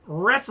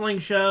wrestling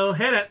show.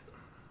 Hit it.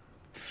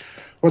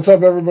 What's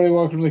up, everybody?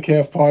 Welcome to the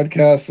KF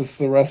Podcast. This is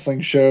the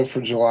wrestling show for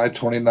July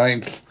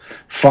 29th.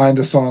 Find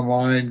us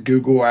online.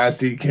 Google at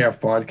the KF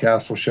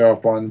Podcast. We'll show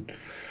up on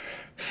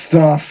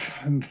stuff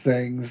and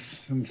things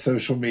and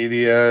social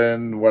media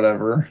and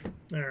whatever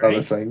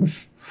other things.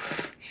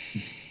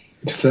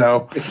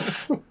 So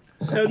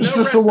there's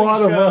just a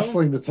lot of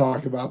wrestling to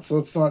talk about, so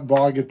let's not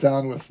bog it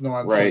down with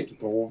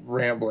nonsensical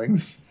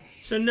ramblings.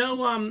 So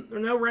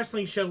no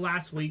wrestling show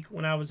last week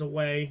when I was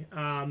away.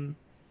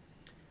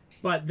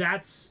 But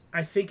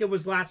I think it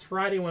was last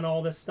Friday when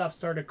all this stuff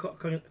started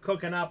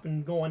cooking up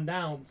and going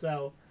down.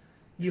 So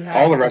you had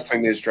all the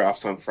wrestling news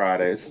drops on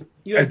Fridays.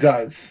 It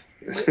does.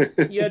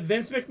 You had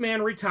Vince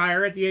McMahon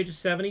retire at the age of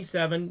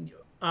 77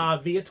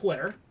 via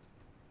Twitter.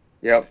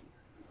 Yep.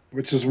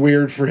 Which is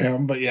weird for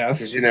him, but yes.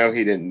 Because he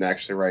didn't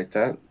actually write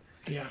that.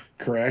 Yeah.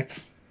 Correct.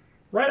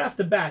 Right off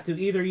the bat, do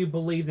either of you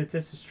believe that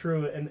this is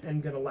true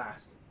and going to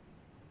last?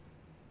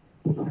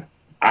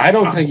 I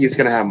don't think he's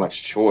going to have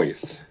much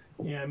choice.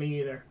 Yeah,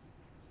 me either.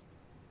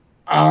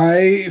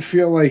 I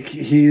feel like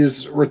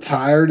he's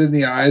retired in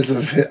the eyes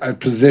of a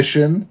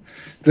position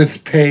that's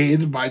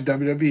paid by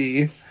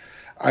WWE.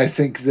 I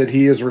think that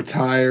he is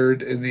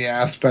retired in the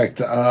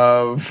aspect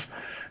of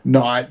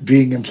not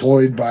being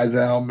employed by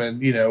them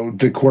and,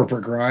 the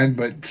corporate grind,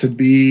 but to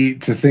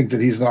think that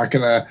he's not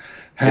going to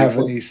have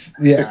any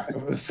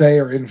say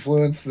or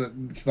influence, that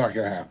it's not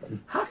going to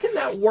happen. How can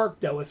that work,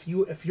 though, if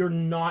you're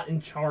not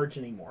in charge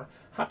anymore?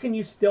 How can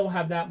you still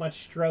have that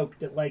much stroke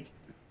that,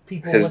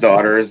 people... His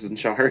daughter is in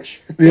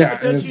charge? Yeah,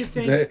 don't you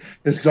think...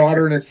 His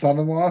daughter and his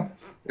son-in-law?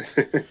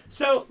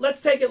 So,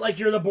 let's take it like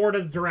you're the board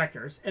of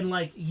directors, and,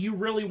 you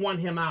really want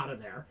him out of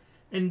there.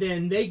 And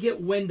then they get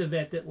wind of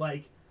it that,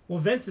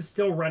 Vince is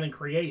still running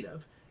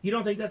creative. You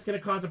don't think that's going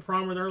to cause a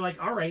problem where they're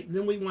like, all right,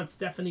 then we want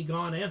Stephanie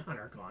gone and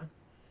Hunter gone?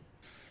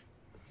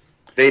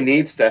 They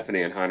need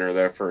Stephanie and Hunter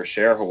there for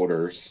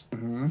shareholders'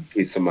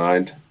 peace of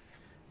mind.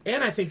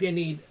 And I think they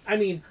need...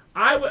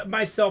 I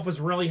myself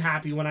was really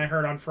happy when I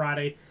heard on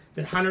Friday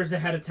that Hunter's the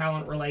head of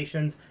talent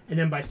relations, and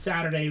then by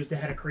Saturday he was the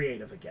head of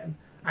creative again.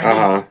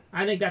 I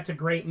think that's a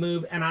great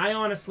move, and I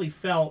honestly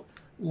felt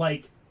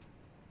like...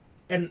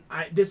 And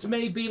this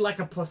may be like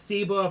a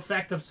placebo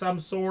effect of some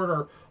sort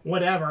or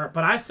whatever,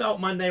 but I felt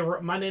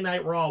Monday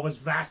Night Raw was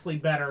vastly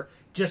better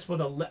just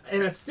with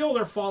and it's still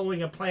they're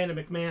following a plan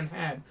that McMahon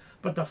had.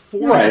 But the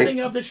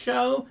formatting of the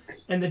show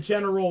and the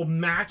general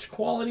match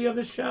quality of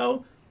the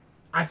show,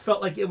 I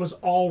felt like it was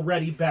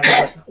already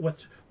better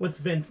with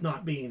Vince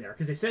not being there.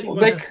 Because they said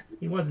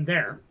he wasn't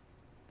there.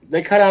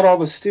 They cut out all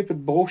the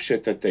stupid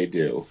bullshit that they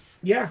do.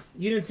 Yeah,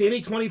 you didn't see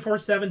any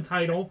 24/7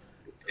 title.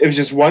 It was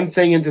just one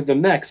thing into the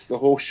next, the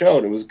whole show,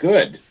 and it was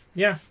good.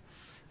 Yeah.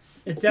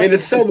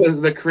 It's still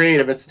the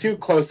creative. It's too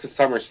close to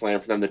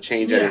SummerSlam for them to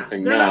change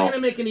anything they're now. They're not going to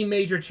make any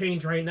major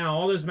change right now.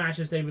 All those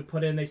matches they would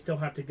put in, they still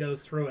have to go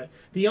through it.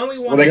 The only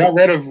one... Well, they got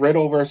rid of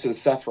Riddle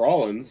versus Seth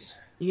Rollins.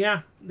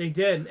 Yeah, they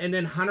did. And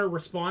then Hunter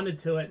responded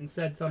to it and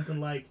said something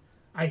like,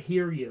 I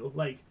hear you.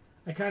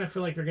 I kind of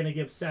feel like they're going to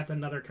give Seth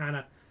another kind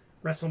of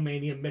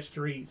WrestleMania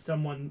mystery,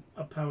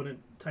 opponent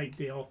type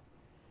deal.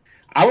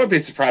 I would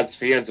be surprised if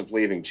he ends up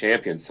leaving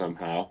champion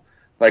somehow.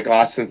 Like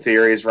Austin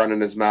Theory's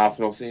running his mouth,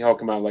 and he'll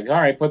come out like, all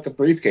right, put the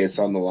briefcase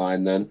on the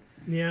line then.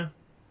 Yeah.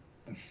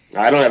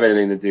 I don't have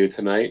anything to do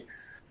tonight.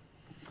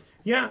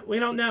 Yeah, we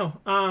don't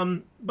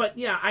know. But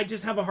yeah, I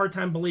just have a hard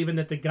time believing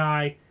that the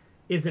guy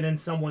isn't in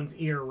someone's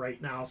ear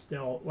right now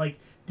still.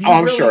 Do you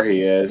I'm really sure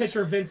he is.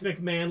 Picture Vince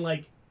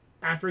McMahon,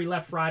 after he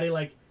left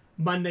Friday,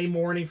 Monday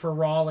morning for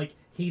Raw,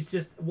 he's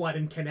just,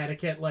 in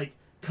Connecticut,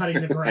 cutting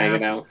the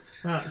grass. Hanging out.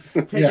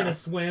 Taking a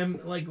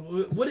swim.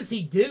 What does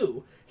he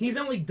do? He's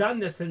only done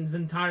this in his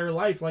entire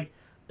life.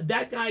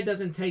 That guy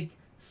doesn't take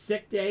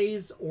sick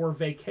days or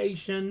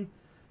vacation.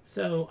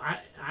 So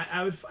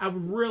I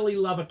would really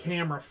love a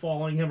camera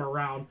following him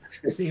around,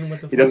 seeing what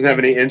the he doesn't have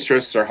any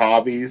interests or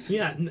hobbies.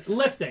 Yeah,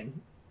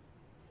 lifting.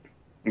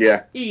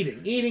 Yeah.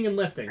 Eating and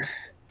lifting.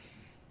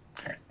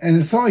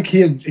 And it's not like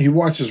he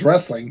watches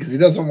wrestling, because he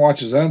doesn't watch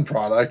his own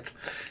product.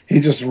 He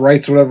just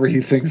writes whatever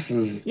he thinks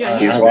is... Yeah,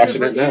 he's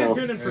watching it now. He didn't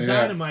tune in for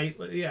Dynamite.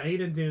 Yeah, he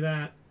didn't do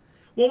that.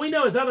 Well, we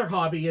know his other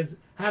hobby is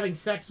having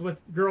sex with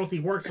girls he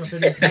works with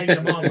and then paying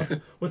them off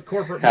with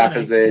corporate money. Half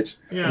his age.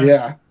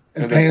 Yeah.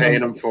 And paying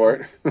him for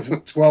it.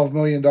 $12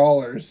 million.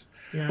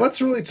 Yeah. Let's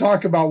really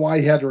talk about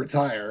why he had to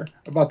retire.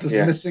 About this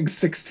missing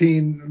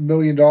 $16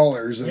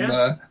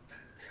 million.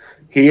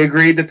 He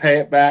agreed to pay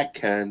it back,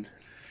 Ken.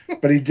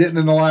 But he didn't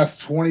in the last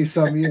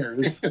 20-some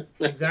years.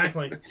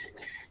 Exactly.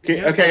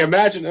 Okay,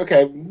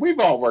 imagine, we've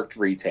all worked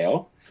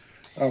retail.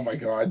 Oh, my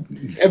God.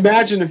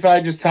 Imagine if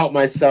I just helped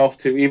myself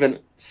to even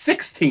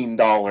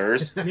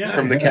 $16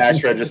 from the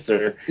cash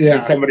register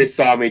and somebody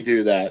saw me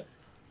do that.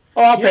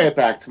 Oh, I'll pay it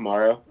back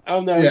tomorrow. Oh,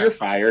 no, you're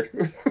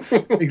fired.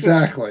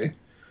 Exactly.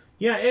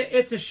 Yeah,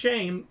 it's a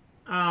shame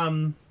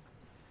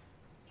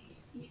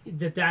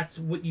that's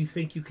what you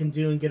think you can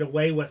do and get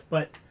away with,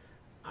 but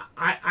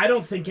I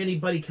don't think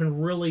anybody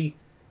can really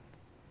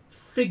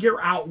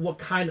figure out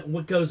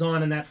what goes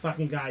on in that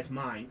fucking guy's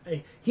mind.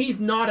 He's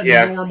not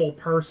a normal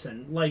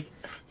person. Like,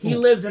 he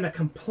lives in a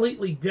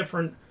completely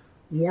different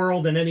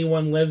world than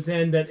anyone lives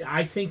in. That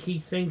I think he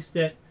thinks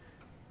that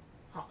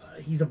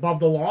he's above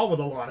the law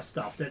with a lot of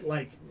stuff. That,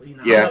 like,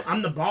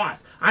 I'm the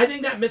boss. I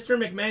think that Mr.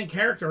 McMahon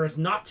character is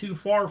not too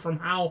far from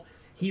how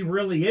he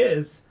really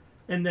is,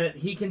 and that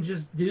he can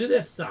just do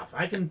this stuff.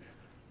 I can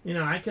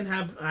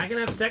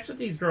have sex with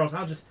these girls.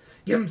 I'll just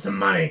give them some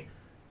money.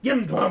 Give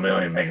him $12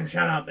 million, make him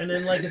shut up, and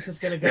then it's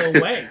just gonna go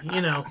away,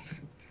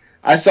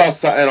 I saw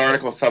an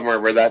article somewhere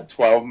where that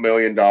 $12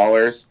 million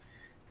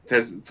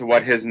to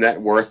what his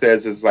net worth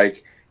is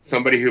like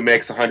somebody who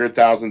makes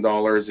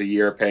 $100,000 a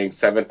year paying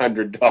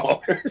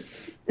 $700.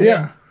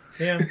 Yeah.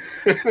 Yeah.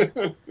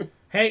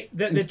 Hey,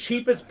 the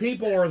cheapest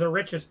people are the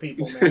richest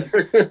people, man.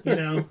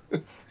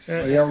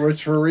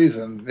 Rich for a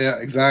reason. Yeah,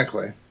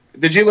 exactly.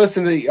 Did you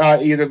listen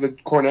to either the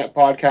Cornette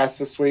podcast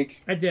this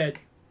week? I did.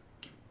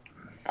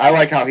 I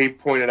like how he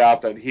pointed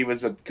out that he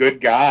was a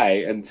good guy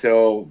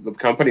until the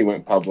company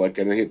went public,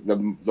 and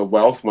the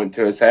wealth went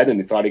to his head,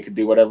 and he thought he could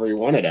do whatever he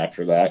wanted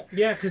after that.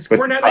 Yeah, because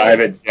Cornette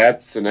private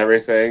jets and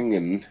everything,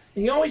 and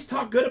he always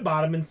talked good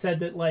about him and said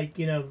that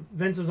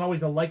Vince was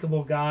always a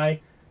likable guy,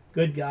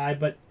 good guy,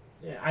 but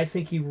I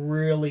think he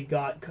really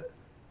got.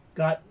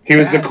 He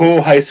was the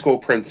cool high school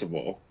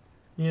principal.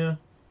 Yeah.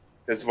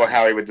 This is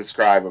how he would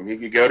describe him. He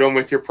could go to him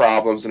with your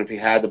problems, and if he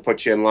had to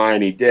put you in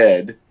line, he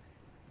did.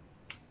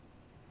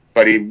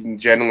 But he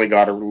generally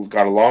got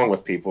along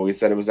with people. He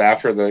said it was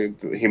after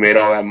he made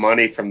all that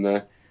money from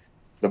the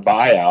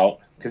buyout,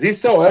 because he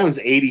still owns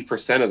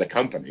 80% of the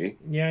company.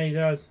 Yeah, he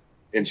does.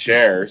 In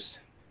shares.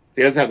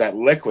 He doesn't have that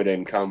liquid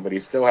income, but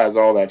he still has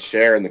all that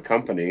share in the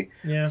company.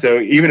 Yeah. So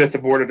even if the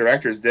board of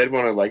directors did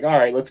want to, all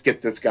right, let's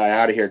get this guy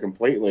out of here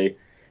completely,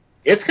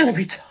 it's going to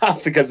be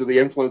tough because of the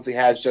influence he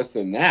has just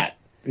in that.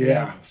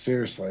 Yeah,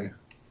 seriously.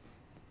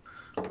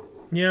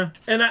 Yeah,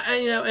 and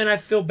I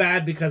feel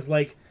bad because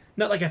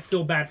not like I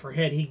feel bad for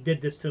him. He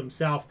did this to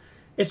himself.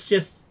 It's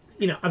just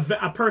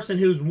a person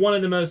who's one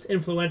of the most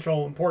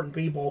influential, important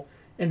people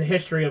in the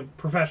history of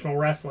professional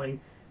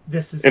wrestling.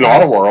 This is in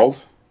our world.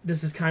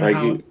 This is kind of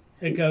how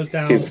it goes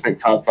down. He's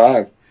top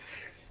 5.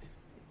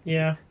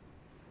 Yeah,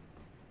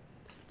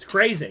 it's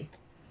crazy.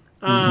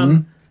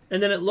 And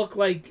then it looked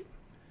like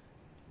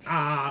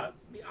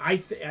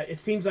it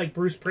seems like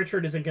Bruce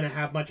Pritchard isn't going to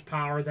have much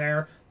power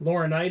there.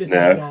 Laurinaitis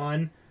is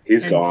gone.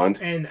 He's gone.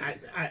 And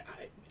a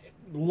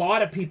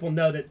lot of people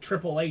know that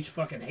Triple H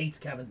fucking hates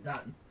Kevin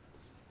Dunn.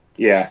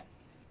 Yeah.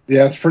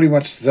 Yeah, it's pretty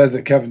much said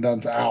that Kevin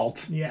Dunn's out.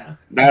 Yeah.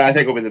 That, I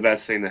think, will be the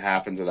best thing to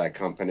happen to that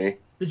company.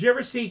 Did you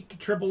ever see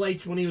Triple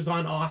H when he was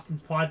on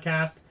Austin's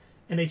podcast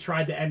and they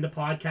tried to end the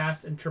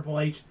podcast and Triple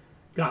H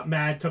got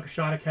mad, took a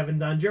shot at Kevin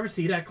Dunn? Did you ever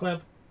see that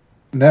clip?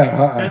 No.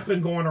 That's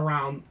been going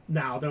around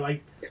now. They're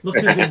like, look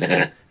who's in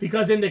the...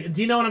 Because in the... Do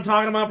you know what I'm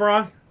talking about,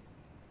 Brock?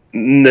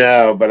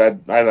 No, but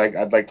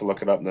I'd like to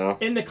look it up now.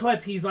 In the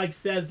clip, he's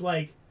says,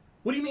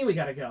 what do you mean we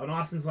gotta go? And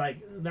Austin's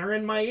like, they're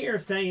in my ear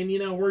saying,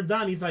 we're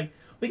done. He's like,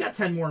 we got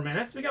 10 more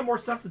minutes. We got more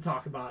stuff to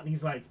talk about. And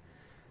he's like,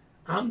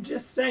 I'm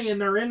just saying,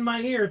 they're in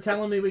my ear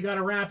telling me we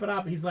gotta wrap it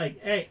up. He's like,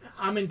 hey,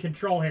 I'm in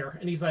control here.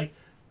 And he's like,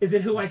 is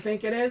it who I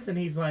think it is? And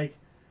he's like,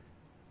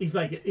 is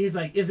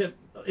it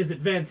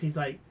Vince? He's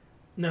like,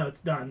 no,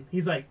 it's done.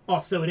 He's like, oh,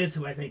 so it is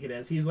who I think it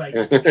is. He's like,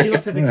 he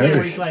looks at the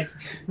camera. He's like,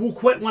 we'll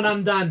quit when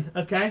I'm done,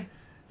 okay?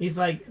 He's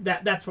like,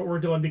 that's what we're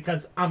doing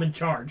because I'm in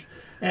charge.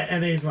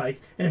 And he's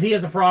like, and if he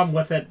has a problem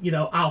with it,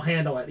 I'll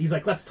handle it. He's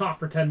like, let's talk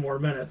for 10 more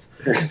minutes.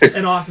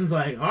 And Austin's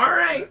like, all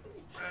right.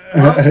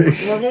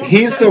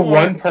 He's the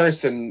one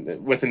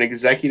person with an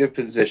executive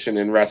position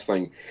in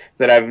wrestling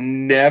that I've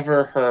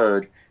never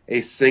heard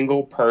a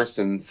single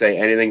person say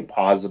anything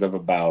positive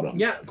about him.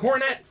 Yeah,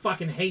 Cornette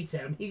fucking hates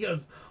him. He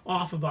goes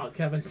off about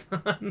Kevin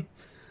Dunn.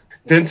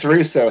 Vince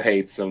Russo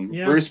hates him.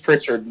 Yeah. Bruce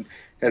Pritchard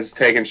has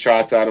taken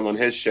shots at him on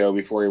his show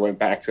before he went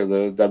back to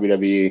the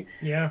WWE.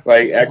 Yeah.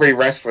 Every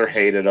wrestler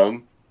hated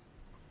him.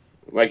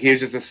 He was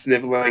just a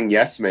sniveling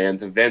yes man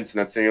to Vince, and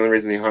that's the only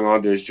reason he hung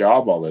on to his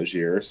job all those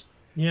years.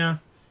 Yeah.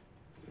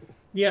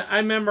 Yeah, I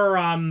remember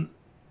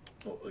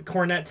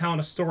Cornette telling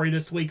a story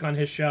this week on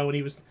his show, and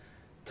he was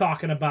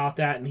talking about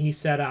that, and he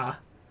said,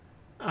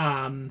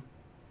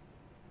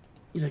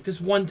 he's like,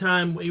 this one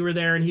time we were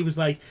there, and he was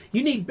like,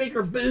 you need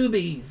bigger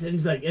boobies. And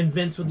he's like, and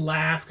Vince would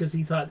laugh because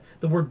he thought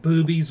the word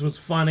boobies was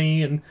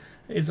funny. And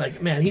he's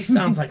like, man, he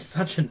sounds like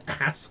such an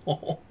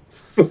asshole.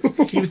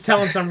 He was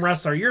telling some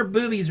wrestler, your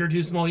boobies are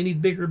too small. You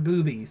need bigger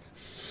boobies.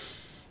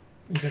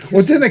 He's like,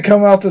 well, didn't it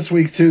come out this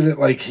week, too,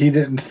 that, he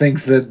didn't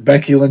think that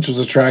Becky Lynch was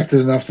attractive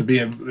enough to be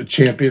a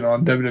champion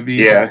on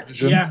WWE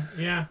television?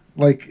 Yeah.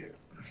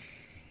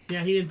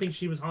 Yeah, he didn't think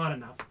she was hot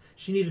enough.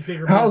 She needed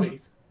bigger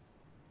boobies.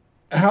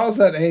 How's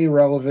that A,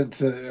 relevant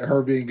to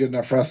her being a good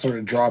enough wrestler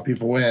to draw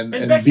people in?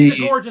 And Becky's a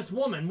gorgeous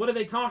woman. What are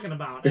they talking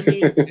about? I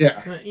mean,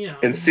 yeah.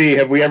 And C,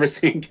 have we ever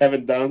seen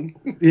Kevin Dunn?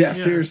 Yeah,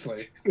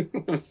 seriously.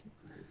 I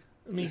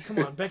mean, come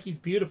on. Becky's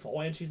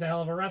beautiful, and she's a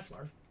hell of a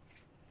wrestler.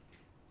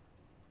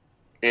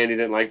 And he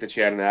didn't like that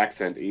she had an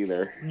accent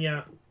either.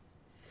 Yeah.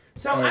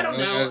 So I don't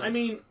know. I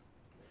mean,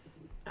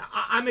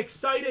 I'm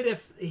excited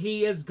if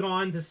he is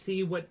gone to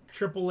see what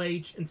Triple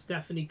H and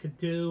Stephanie could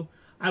do.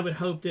 I would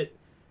hope.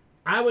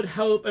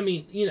 I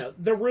mean,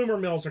 the rumor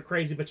mills are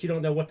crazy, but you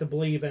don't know what to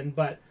believe in.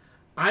 But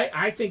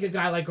I think a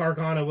guy like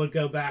Gargano would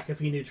go back if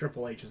he knew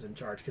Triple H was in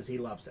charge because he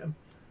loves him.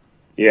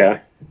 Yeah.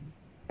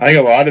 I think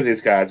a lot of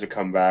these guys would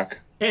come back.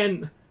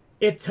 And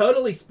it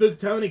totally spooked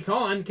Tony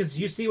Khan because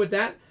you see what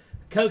that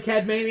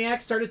cokehead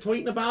maniac started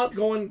tweeting about,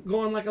 going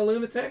like a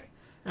lunatic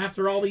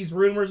after all these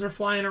rumors are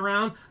flying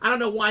around. I don't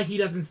know why he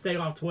doesn't stay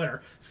off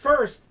Twitter.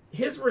 First,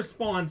 his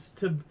response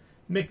to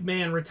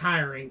McMahon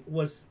retiring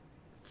was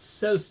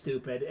so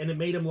stupid, and it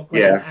made him look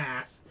like an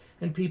ass.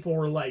 And people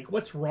were like,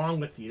 "What's wrong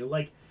with you?"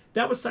 Like,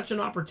 that was such an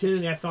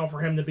opportunity I felt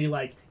for him to be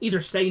like,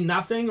 either say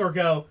nothing or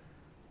go,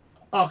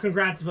 "Oh,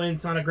 congrats,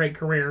 Vince, on a great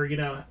career.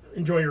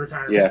 Enjoy your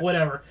retirement,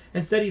 whatever."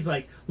 Instead, he's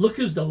like, "Look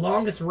who's the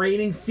longest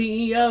reigning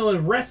CEO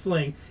of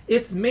wrestling.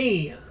 It's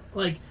me."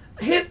 Like,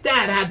 his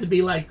dad had to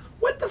be like,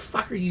 "What the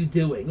fuck are you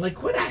doing? Like,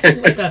 quit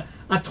acting like a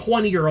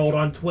 20-year-old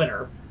on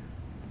Twitter."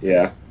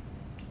 Yeah.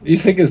 You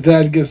think his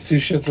dad gives two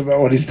shits about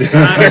what he's doing?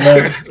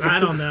 I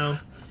don't know.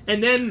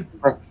 And then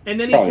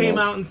he came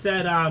out and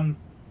said,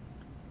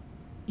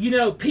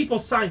 people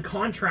sign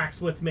contracts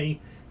with me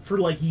for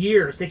like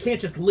years. They can't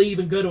just leave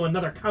and go to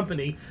another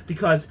company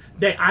because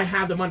I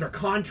have them under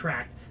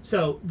contract.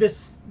 So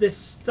this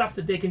stuff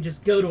that they can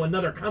just go to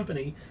another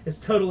company is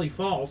totally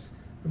false.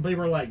 And we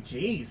were like,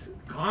 "Geez,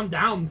 calm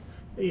down.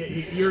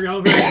 You're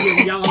over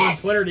here yelling on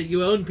Twitter that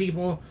you own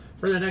people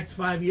for the next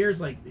 5 years."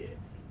 Like,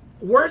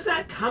 where's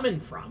that coming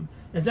from?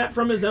 Is that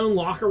from his own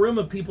locker room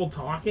of people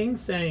talking,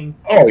 saying...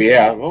 Oh,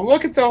 yeah. Well,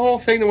 look at the whole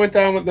thing that went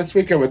down this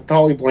weekend with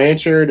Tully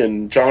Blanchard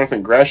and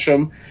Jonathan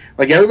Gresham.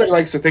 Like, everybody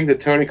likes to think that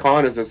Tony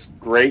Khan is this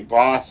great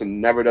boss and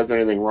never does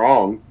anything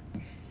wrong.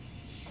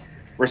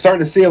 We're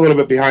starting to see a little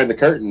bit behind the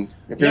curtain.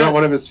 If you're not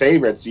one of his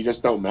favorites, you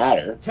just don't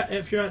matter.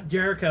 If you're not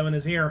Jericho in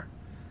his ear.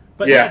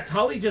 But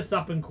Tully just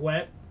up and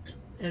quit.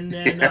 And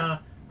then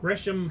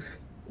Gresham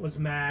was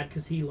mad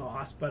because he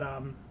lost. But,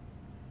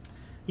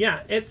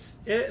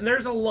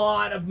 there's a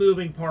lot of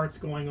moving parts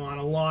going on,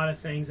 a lot of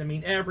things. I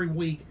mean,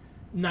 every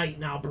night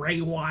now,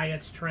 Bray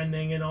Wyatt's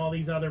trending and all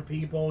these other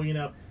people,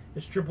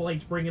 is Triple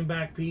H bringing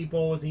back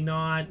people? Is he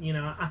not?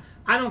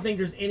 I don't think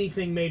there's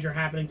anything major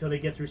happening until they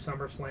get through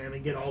SummerSlam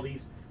and get all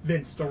these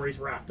Vince stories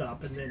wrapped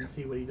up and then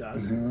see what he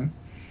does. Mm-hmm.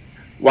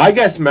 Well, I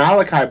guess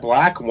Malachi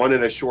Black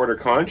wanted a shorter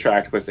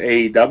contract with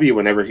AEW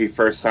whenever he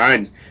first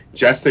signed,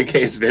 just in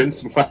case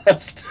Vince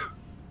left.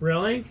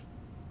 Really?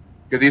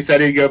 Because he said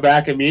he'd go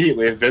back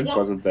immediately if Vince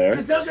wasn't there.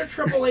 Because those are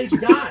Triple H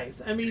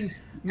guys. I mean,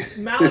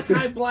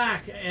 Malachi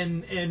Black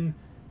and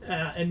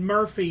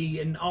Murphy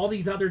and all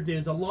these other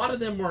dudes, a lot of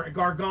them were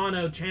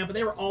Gargano, Ciampa.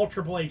 They were all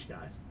Triple H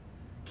guys.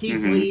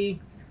 Keith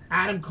Lee,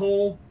 Adam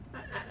Cole.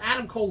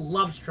 Adam Cole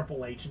loves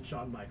Triple H and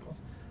Shawn Michaels.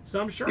 So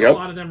I'm sure a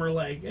lot of them are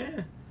like,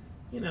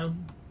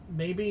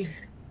 maybe.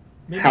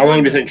 How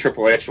long do you think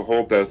Triple H will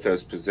hold both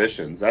those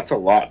positions? That's a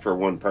lot for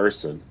one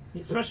person.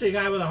 Especially a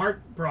guy with a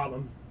heart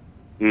problem.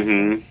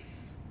 Mm-hmm.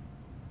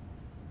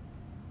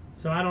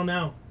 So I don't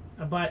know.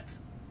 But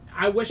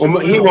I wish... Well,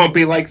 he won't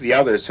be like the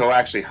others. He'll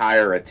actually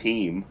hire a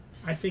team.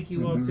 I think he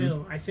will,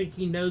 too. I think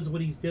he knows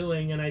what he's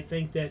doing, and I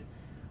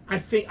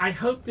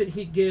hope that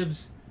he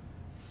gives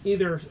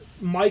either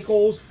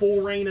Michaels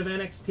full reign of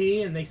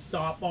NXT and they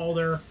stop all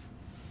their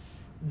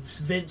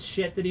Vince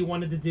shit that he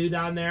wanted to do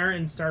down there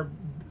and start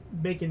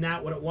making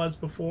that what it was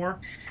before.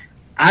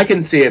 I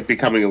can see it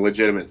becoming a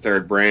legitimate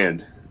third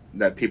brand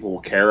that people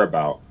will care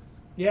about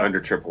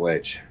under Triple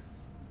H.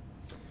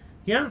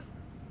 Yeah.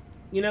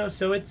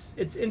 So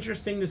it's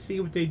interesting to see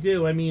what they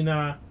do. I mean,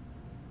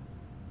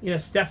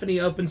 Stephanie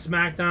opened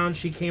SmackDown.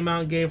 She came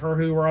out and gave her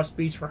hoorah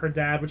speech for her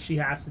dad, which she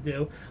has to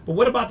do. But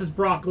what about this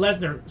Brock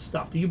Lesnar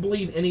stuff? Do you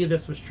believe any of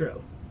this was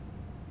true?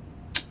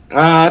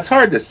 It's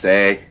hard to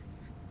say.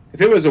 If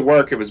it was a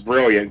work, it was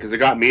brilliant because it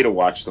got me to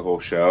watch the whole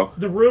show.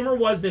 The rumor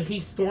was that he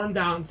stormed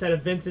out and said,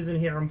 "If Vince isn't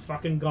here, I'm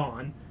fucking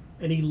gone,"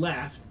 and he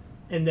left,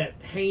 and that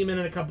Heyman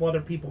and a couple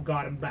other people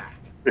got him back.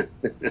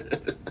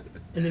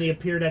 And then he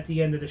appeared at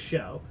the end of the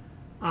show.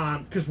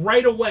 Because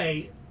right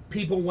away,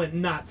 people went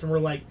nuts and were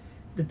like,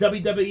 the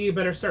WWE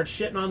better start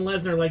shitting on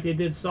Lesnar like they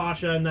did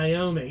Sasha and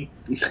Naomi.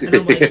 And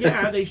I'm like,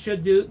 yeah, they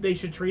should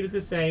treat it the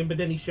same, but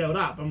then he showed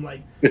up. I'm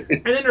like,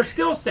 and then they're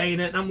still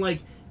saying it, and I'm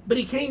like, but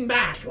he came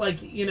back, like,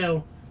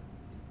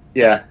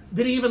 Yeah.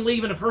 Did he even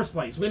leave in the first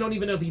place? We don't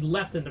even know if he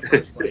left in the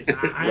first place.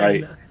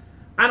 Right.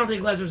 I don't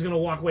think Lesnar's going to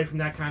walk away from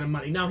that kind of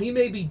money. Now, he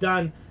may be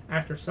done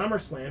after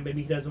SummerSlam.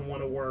 Maybe he doesn't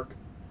want to work.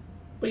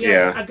 But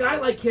a guy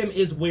like him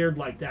is weird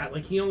like that.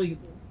 Like, he only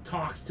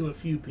talks to a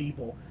few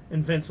people,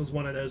 and Vince was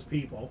one of those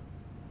people.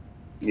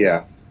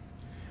 Yeah.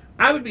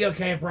 I would be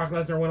okay if Brock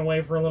Lesnar went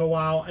away for a little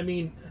while. I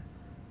mean,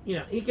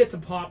 he gets a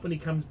pop when he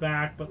comes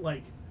back, but,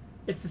 like,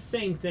 it's the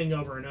same thing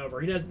over and over.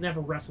 He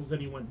never wrestles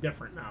anyone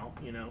different now,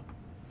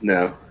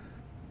 No.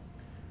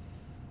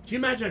 Could you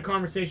imagine a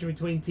conversation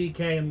between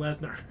TK and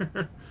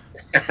Lesnar?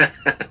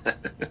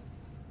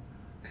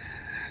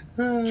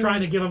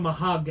 Trying to give him a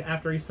hug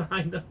after he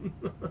signed him.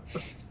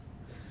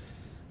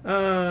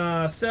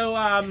 Yeah,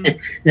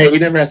 you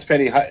never have to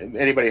pay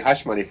anybody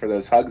hush money for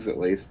those hugs, at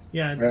least.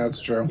 Yeah, that's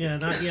true. Yeah,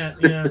 not yet.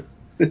 Yeah.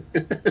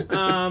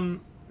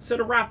 So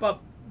to wrap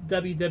up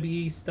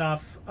WWE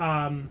stuff,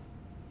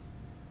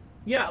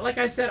 yeah, like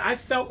I said, I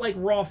felt like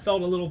Raw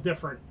felt a little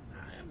different.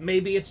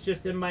 Maybe it's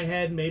just in my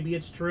head, maybe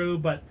it's true,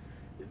 but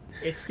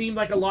it seemed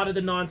like a lot of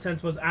the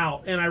nonsense was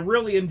out, and I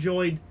really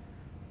enjoyed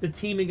the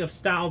teaming of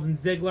Styles and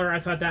Ziggler. I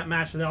thought that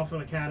match with Alpha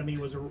Academy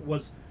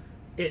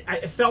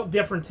it felt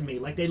different to me.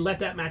 Like they let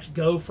that match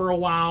go for a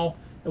while.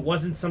 It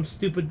wasn't some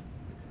stupid,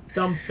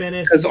 dumb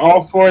finish. Because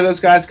all four of those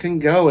guys can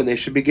go, and they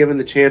should be given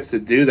the chance to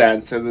do that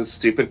instead of this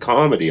stupid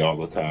comedy all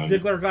the time.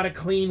 Ziggler got a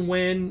clean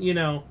win,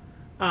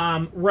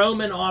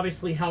 Roman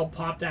obviously helped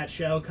pop that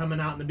show coming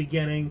out in the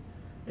beginning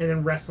and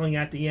then wrestling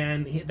at the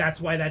end. That's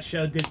why that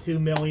show did $2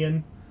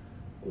 million.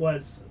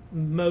 Was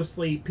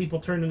mostly people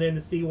turning in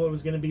to see what it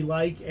was going to be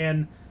like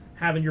and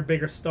having your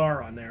bigger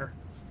star on there.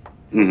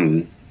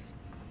 Mm-hmm.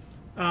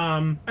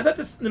 I thought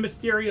the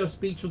Mysterio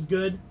speech was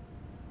good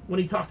when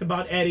he talked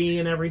about Eddie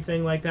and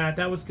everything like that.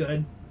 That was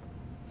good.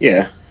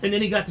 Yeah. And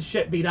then he got the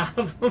shit beat out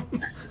of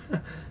him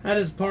at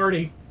his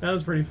party. That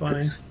was pretty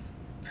funny.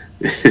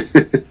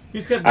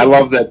 I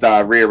love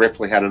that Rhea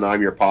Ripley had an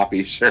 "I'm Your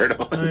Poppy" shirt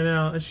on. I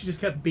know, and she just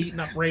kept beating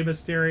up Rey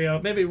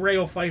Mysterio. Maybe Rey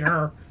will fight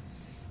her.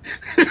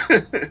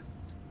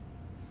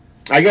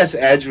 I guess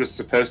Edge was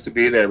supposed to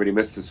be there, but he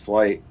missed his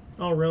flight.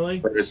 Oh,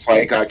 really? Or his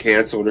flight got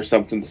canceled or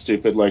something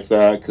stupid like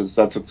that, because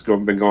that's what's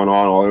been going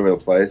on all over the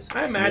place.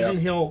 I imagine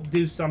he'll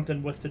do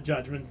something with the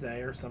Judgment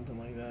Day or something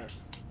like that.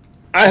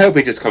 I hope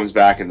he just comes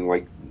back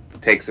and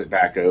takes it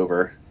back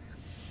over.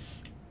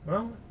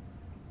 Well,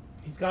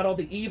 he's got all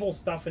the evil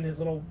stuff in his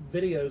little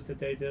videos that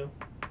they do.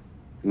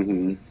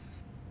 Mm-hmm.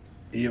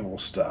 Evil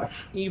stuff.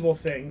 Evil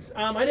things.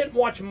 I didn't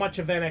watch much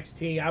of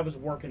NXT. I was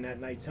working that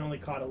night, so I only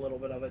caught a little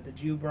bit of it. Did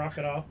you, Brock,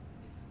 at all?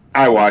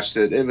 I watched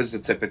it. It was a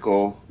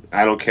typical,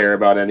 I don't care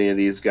about any of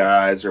these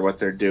guys or what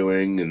they're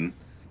doing, and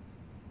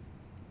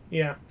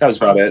yeah, that was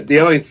about it. The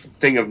only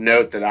thing of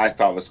note that I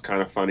thought was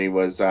kind of funny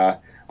was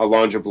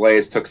Alundra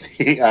Blaze took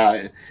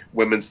the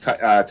women's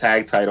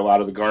tag title out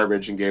of the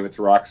garbage and gave it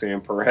to Roxanne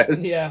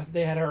Perez. Yeah,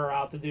 they had her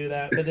out to do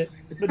that, but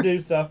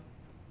Medusa.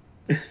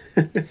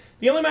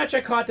 The only match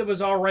I caught that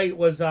was all right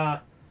was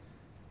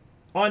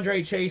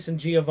Andre Chase and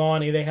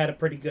Giovanni. They had a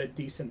pretty good,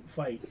 decent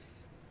fight.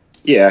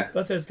 Yeah.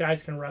 Both those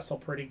guys can wrestle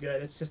pretty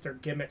good. It's just their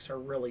gimmicks are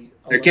really...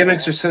 Their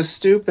gimmicks are so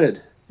stupid.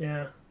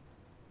 Yeah.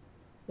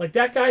 Like,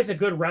 that guy's a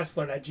good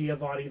wrestler, that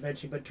Giovanni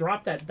Vinci, but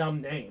drop that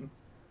dumb name.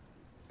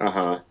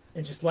 Uh-huh.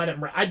 And just let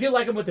him... I do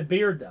like him with the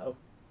beard, though.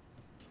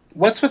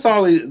 What's with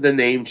all the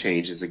name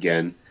changes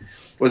again?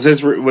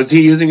 Was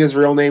he using his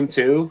real name,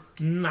 too?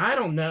 I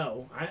don't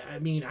know. I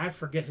mean, I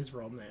forget his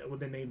real name, what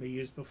the name they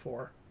used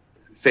before.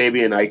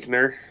 Fabian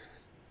Eichner?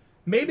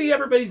 Maybe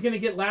everybody's going to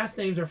get last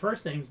names or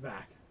first names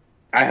back.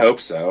 I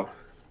hope so.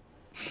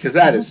 Because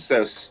that is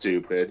so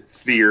stupid.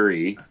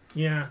 Theory.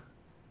 Yeah.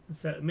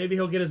 So maybe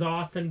he'll get his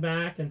Austin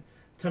back and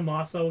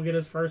Tommaso will get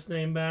his first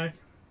name back.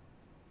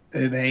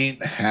 It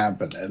ain't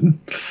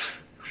happening.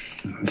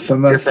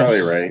 You're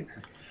probably right.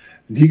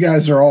 You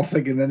guys are all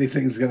thinking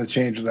anything's going to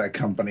change with that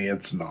company.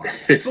 It's not.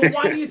 But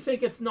why do you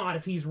think it's not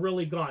if he's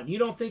really gone? You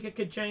don't think it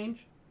could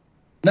change?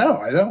 No,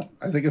 I don't.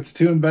 I think it's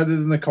too embedded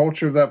in the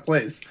culture of that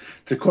place.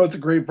 To quote the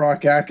great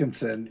Brock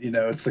Atkinson,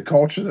 it's the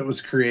culture that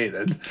was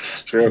created.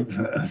 It's true.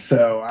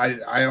 So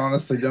I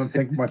honestly don't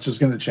think much is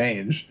going to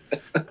change.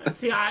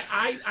 See,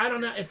 I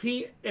don't know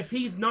if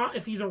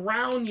he's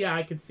around. Yeah,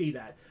 I could see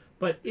that.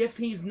 But if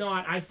he's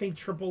not, I think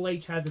Triple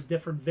H has a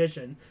different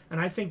vision, and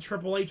I think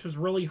Triple H was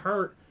really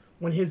hurt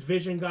when his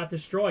vision got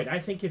destroyed. I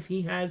think if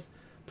he has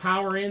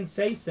power in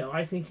say so,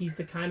 I think he's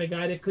the kind of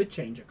guy that could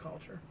change a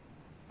culture.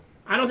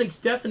 I don't think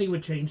Stephanie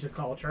would change the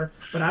culture,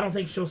 but I don't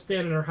think she'll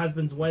stand in her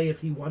husband's way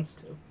if he wants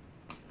to.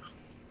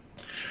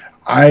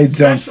 I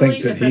don't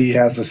think that he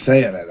has a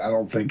say in it. I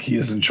don't think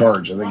he's in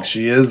charge. I think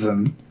she is.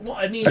 Well,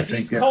 I mean, if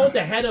he's called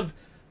the head of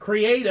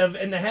creative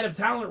and the head of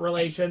talent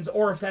relations,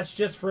 or if that's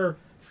just for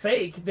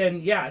fake,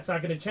 then yeah, it's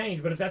not going to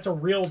change. But if that's a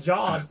real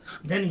job,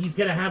 then he's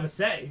going to have a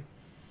say.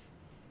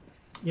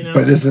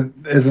 But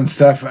isn't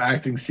Steph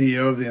acting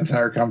CEO of the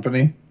entire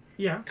company?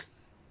 Yeah.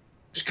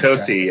 She's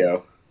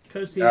co-CEO.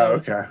 Co-CEO. Oh,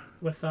 okay.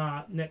 With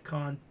Nick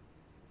Khan.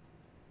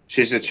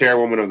 She's the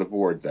chairwoman of the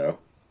board, though.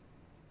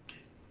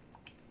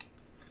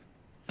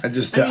 I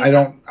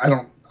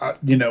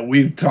don't.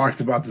 We've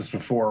talked about this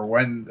before.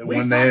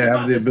 When they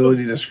have the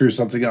ability to screw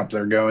something up,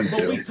 they're going to.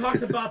 But we've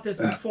talked about this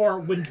before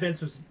when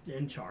Vince was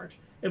in charge.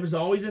 It was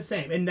always the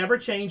same. It never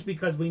changed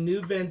because we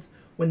knew Vince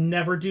would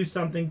never do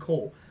something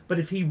cool. But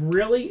if he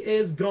really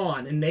is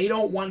gone and they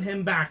don't want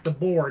him back, the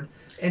board,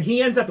 and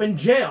he ends up in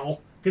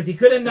jail, because he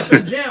could end up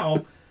in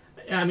jail,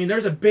 I mean,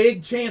 there's a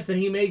big chance that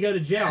he may go to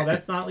jail.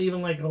 That's not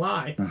even like a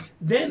lie.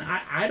 Then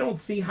I don't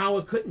see how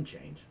it couldn't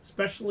change,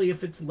 especially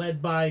if it's led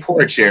by...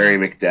 Poor Jerry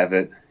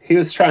McDevitt. He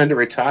was trying to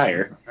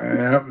retire.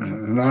 Yep,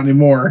 not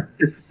anymore.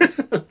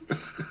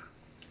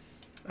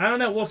 I don't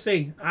know. We'll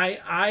see.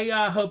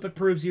 I hope it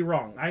proves you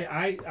wrong.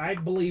 I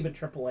believe in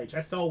Triple H.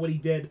 I saw what he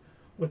did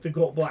with the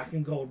gold, black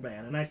and gold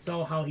man, and I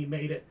saw how he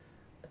made it,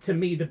 to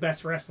me, the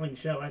best wrestling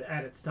show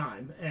at its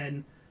time,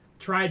 and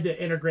tried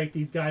to integrate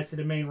these guys to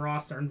the main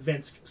roster, and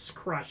Vince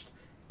crushed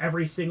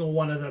every single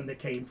one of them that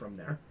came from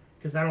there,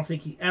 because I don't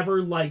think he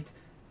ever liked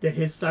that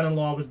his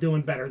son-in-law was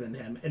doing better than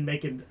him and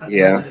making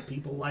something that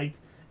people liked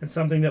and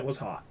something that was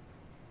hot.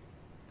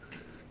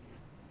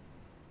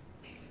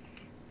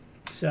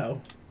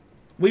 So,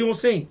 we will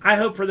see. I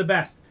hope for the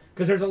best,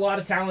 because there's a lot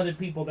of talented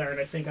people there, and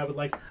I think I would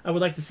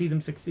like to see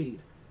them succeed.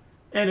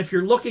 And if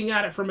you're looking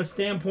at it from a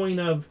standpoint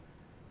of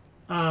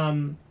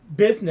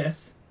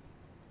business,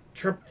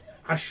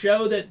 a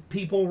show that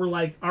people were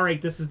like, all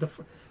right, this is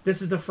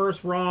the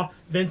first Raw.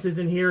 Vince is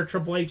in here.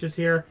 Triple H is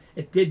here.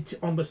 It did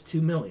almost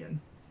 $2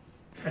 million.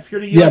 If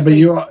you're the USA,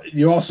 but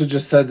you also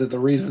just said that the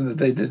reason that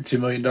they did $2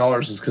 million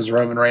is because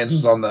Roman Reigns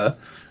was on the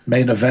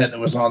main event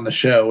and was on the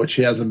show, which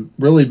he hasn't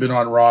really been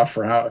on Raw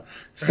for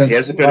since he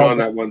hasn't been on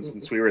that one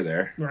since we were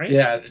there. Right?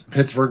 Yeah,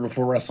 Pittsburgh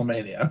before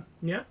WrestleMania.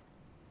 Yeah.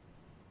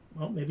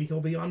 Well, maybe he'll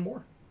be on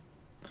more.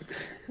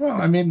 Well,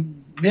 I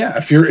mean, yeah,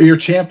 if your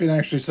champion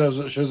actually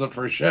shows up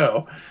for a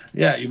show,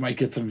 yeah, you might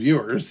get some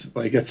viewers.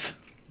 Like, it's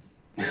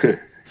all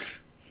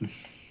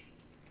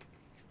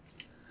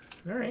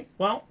right.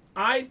 Well,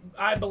 I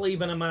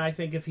believe in him, and I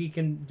think if he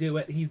can do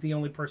it, he's the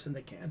only person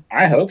that can.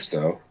 I hope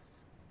so.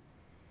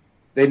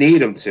 They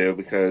need him to,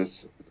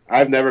 because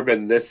I've never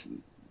been this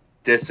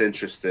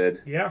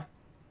disinterested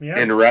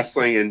in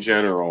wrestling in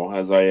general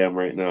as I am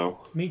right now.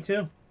 Me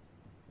too.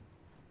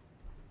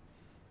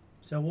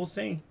 So we'll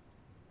see.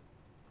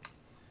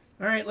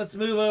 All right, let's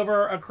move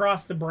over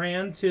across the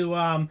brand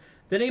to.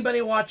 Did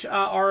anybody watch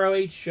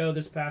ROH show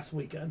this past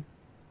weekend?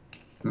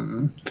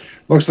 Mm-hmm.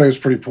 Looks like it's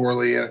pretty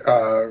poorly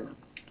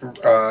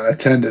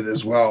attended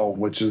as well,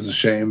 which is a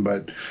shame.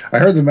 But I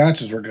heard the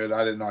matches were good.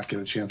 I did not get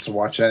a chance to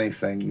watch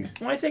anything.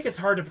 Well, I think it's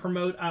hard to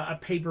promote a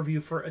pay-per-view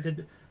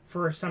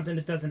for something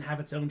that doesn't have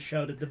its own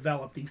show to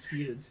develop these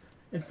feuds.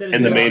 Instead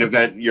of the main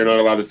event, you're not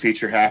allowed to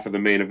feature half of the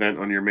main event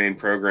on your main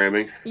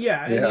programming.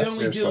 Yeah, and you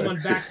only do them on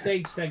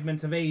backstage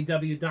segments of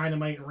AEW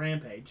Dynamite and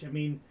Rampage. I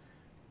mean,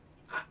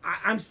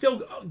 I'm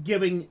still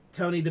giving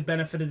Tony the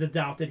benefit of the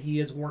doubt that he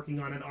is working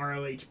on an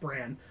ROH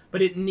brand,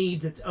 but it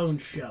needs its own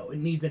show. It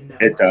needs a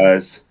network. It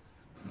does.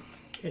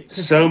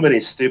 So many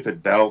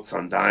stupid belts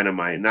on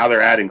Dynamite. Now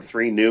they're adding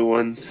 3 new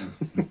ones.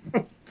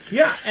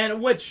 Yeah,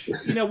 and which,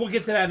 we'll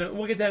get to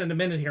that in a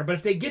minute here. But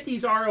if they get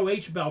these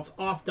ROH belts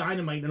off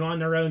Dynamite and on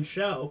their own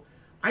show,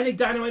 I think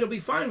Dynamite will be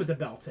fine with the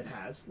belts it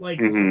has. Like,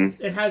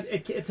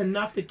 it's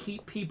enough to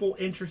keep people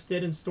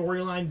interested in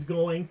storylines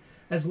going,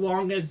 as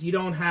long as you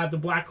don't have the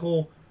Black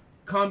Hole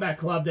Combat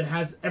Club that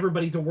has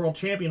everybody's a world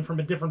champion from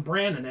a different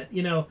brand in it.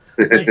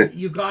 Like,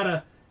 you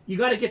gotta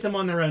get them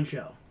on their own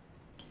show.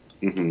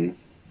 Mm-hmm.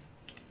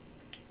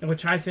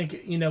 Which I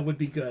think, would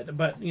be good.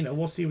 But,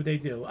 we'll see what they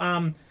do.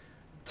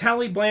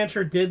 Tully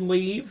Blanchard did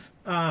leave.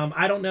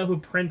 I don't know who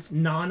Prince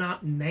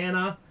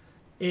Nana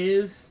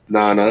is.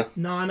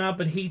 Nana,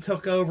 but he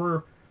took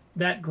over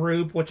that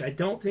group, which I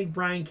don't think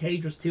Brian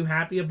Cage was too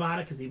happy about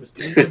it, because he was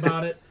tweeting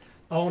about it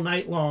all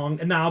night long,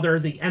 and now they're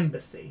the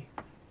Embassy.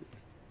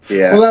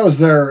 Yeah. Well,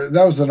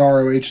 that was an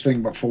ROH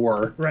thing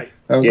before. Right.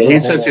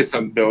 He's supposed to be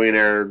some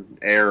billionaire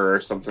heir or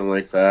something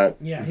like that.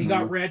 Yeah, he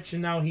got rich,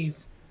 and now he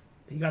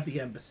got the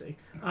Embassy.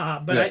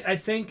 But I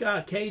think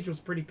Cage was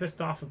pretty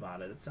pissed off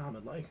about it, it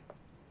sounded like.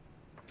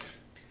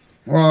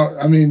 Well,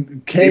 I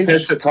mean, Cage... He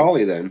pissed at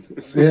Tully then.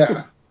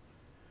 Yeah.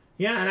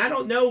 Yeah, and I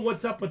don't know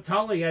what's up with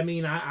Tully. I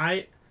mean,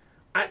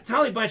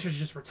 Tully Blanchard should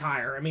just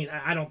retire. I mean,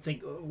 I don't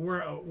think...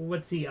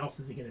 What's he else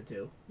is he going to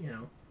do,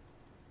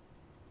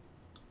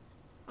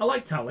 I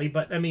like Tully,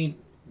 but, I mean,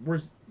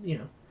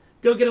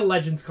 go get a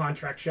Legends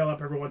contract, show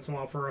up every once in a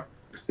while for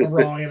a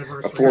Raw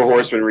anniversary. A 4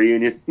 Horsemen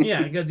reunion.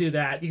 Yeah, go do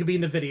that. You could be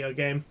in the video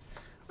game.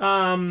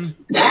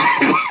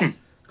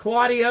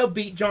 Claudio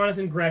beat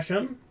Jonathan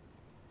Gresham.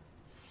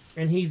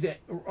 And he's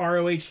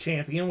ROH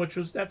champion,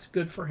 that's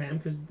good for him,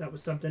 because that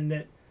was something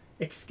that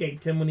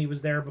escaped him when he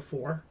was there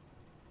before.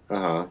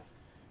 Uh-huh.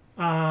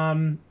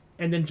 And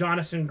then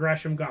Jonathan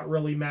Gresham got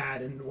really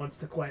mad and wants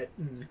to quit,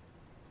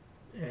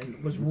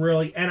 and was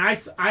really... And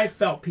I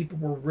felt people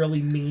were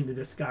really mean to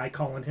this guy,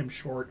 calling him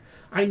short.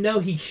 I know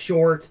he's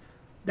short.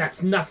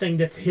 That's nothing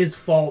that's his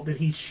fault that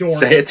he's short.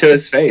 Say it to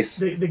his face.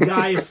 The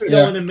guy is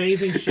still in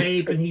amazing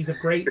shape, and he's a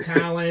great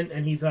talent,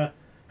 and he's a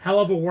hell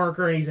of a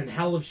worker, and he's in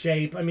hell of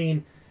shape. I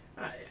mean...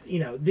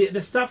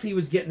 the stuff he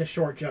was getting, the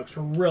short jokes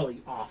were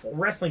really awful.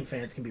 Wrestling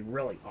fans can be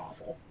really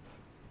awful.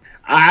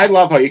 I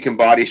love how you can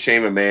body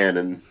shame a man,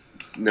 and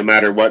no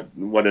matter what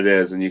it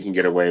is, and you can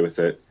get away with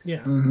it. Yeah.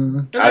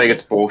 Mm-hmm. I think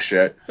it's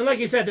bullshit. And like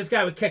you said, this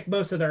guy would kick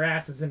most of their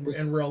asses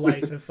in real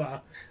life if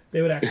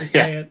they would actually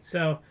say it.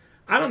 So,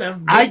 I don't know.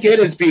 I get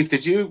his beef.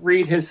 Did you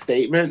read his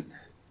statement?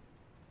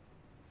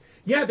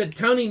 Yeah, that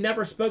Tony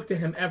never spoke to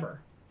him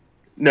ever.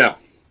 No.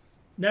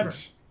 Never.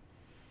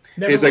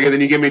 He's like, and then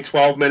you give me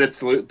 12 minutes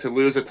to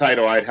lose a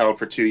title I'd held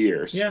for 2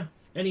 years. Yeah,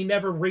 and he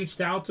never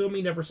reached out to him.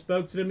 He never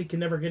spoke to him. He could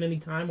never get any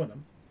time with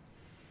him.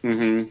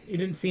 Mm-hmm. He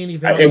didn't see any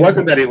value. It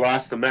wasn't that he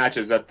lost the match.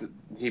 It was that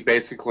he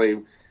basically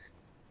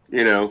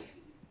you know,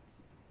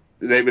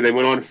 they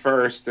went on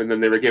first, and then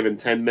they were given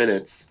 10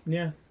 minutes.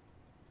 Yeah.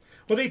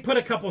 Well, they put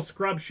a couple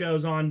scrub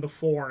shows on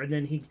before, and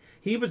then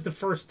he was the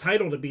first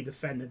title to be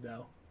defended,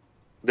 though.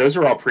 Those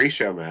are all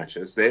pre-show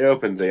matches. They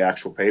opened the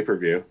actual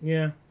pay-per-view.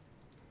 Yeah.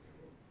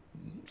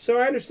 So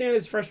I understand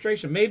his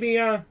frustration. Maybe,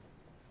 I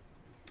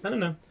don't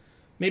know.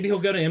 Maybe he'll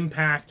go to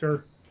Impact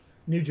or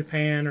New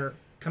Japan or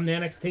come to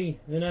NXT.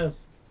 Who knows?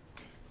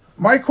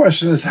 My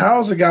question is, how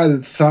is a guy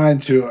that's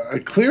signed to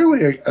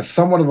clearly a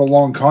somewhat of a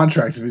long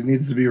contract, if he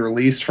needs to be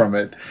released from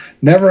it,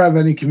 never have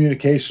any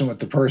communication with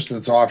the person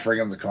that's offering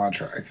him the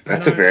contract?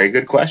 That's a very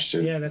good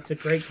question. Yeah, that's a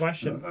great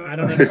question. I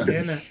don't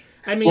understand that.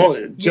 I mean,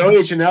 well,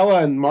 Joey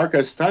Janela and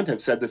Marco Stunt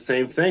have said the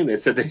same thing. They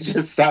said they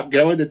just stopped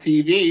going to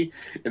TV,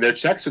 and their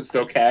checks would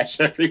still cash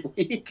every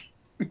week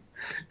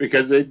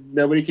because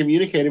nobody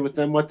communicated with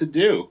them what to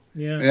do.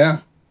 Yeah.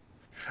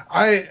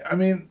 I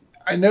mean,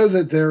 I know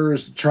that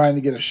there's trying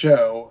to get a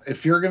show.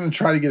 If you're going to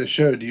try to get a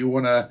show, do you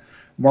want to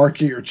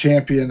market your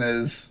champion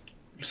as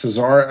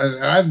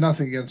Cesaro? I have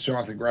nothing against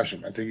Jonathan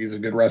Gresham. I think he's a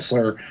good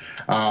wrestler.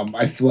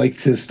 I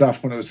liked his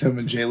stuff when it was him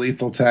and Jay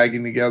Lethal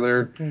tagging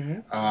together.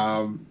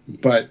 Mm-hmm.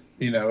 But,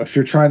 if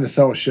you're trying to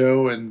sell a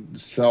show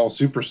and sell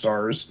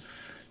superstars,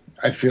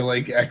 I feel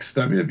like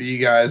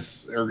ex-WWE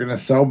guys are going to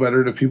sell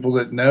better to people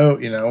that know,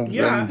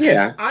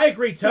 Yeah, I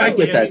agree totally.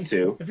 I get that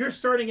too. If you're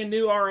starting a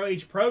new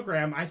ROH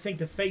program, I think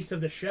the face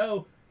of the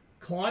show,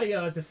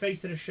 Claudio as the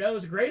face of the show,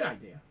 is a great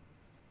idea.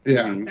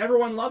 Yeah. Mm-hmm.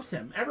 Everyone loves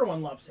him.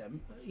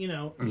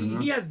 Mm-hmm.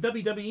 He has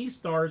WWE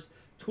stars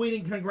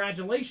tweeting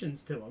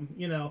congratulations to him,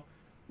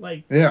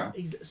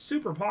 he's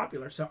super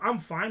popular. So I'm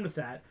fine with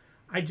that.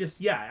 I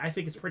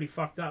think it's pretty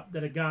fucked up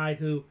that a guy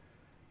who,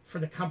 for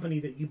the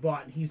company that you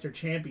bought and he's their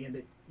champion,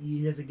 that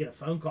he doesn't get a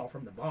phone call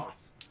from the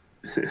boss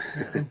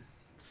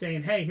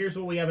saying, hey, here's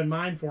what we have in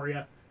mind for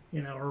you,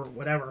 or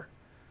whatever.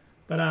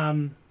 But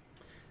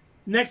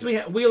next we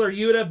have Wheeler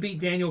Yuta beat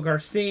Daniel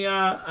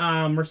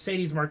Garcia.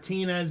 Mercedes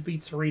Martinez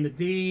beat Serena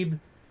Deeb.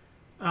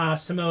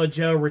 Samoa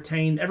Joe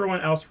retained.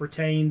 Everyone else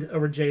retained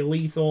over Jay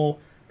Lethal.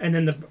 And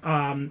then the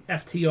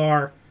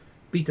FTR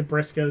beat the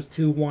Briscoes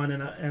 2-1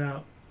 in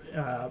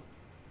a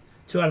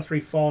 2 out of 3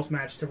 falls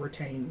match to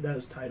retain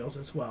those titles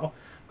as well.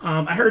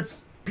 I heard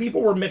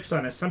people were mixed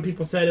on it. Some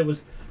people said it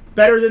was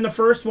better than the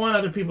first one.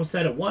 Other people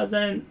said it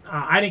wasn't.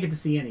 I didn't get to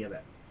see any of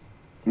it.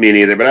 Me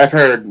neither, but I've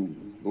heard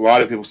a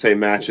lot of people say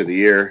match of the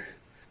year.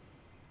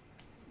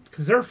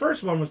 Because their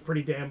first one was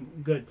pretty damn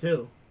good,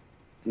 too.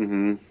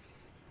 Mm-hmm.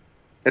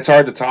 It's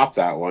hard to top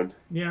that one.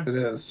 Yeah. It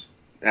is.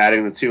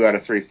 Adding the 2 out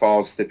of 3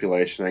 falls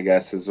stipulation, I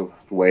guess, is a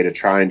way to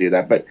try and do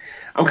that. But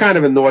I'm kind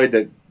of annoyed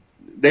that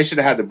they should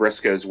have had the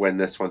Briscoes win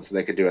this one so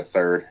they could do a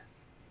third.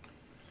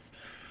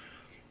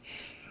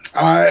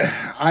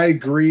 I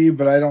agree,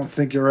 but I don't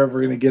think you're ever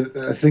going to get.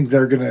 I think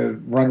they're going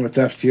to run with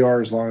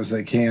FTR as long as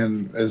they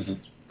can as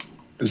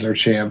their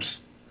champs.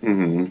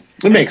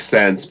 Mm-hmm. It makes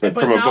sense, but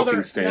from a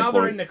booking standpoint, now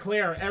they're in the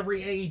clear.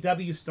 Every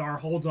AEW star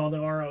holds all the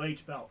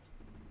ROH belts.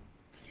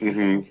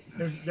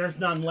 Mm-hmm. There's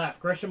none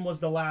left. Gresham was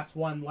the last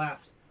one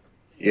left.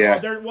 Yeah.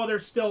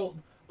 There's still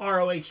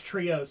ROH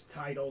trios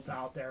titles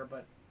out there,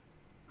 but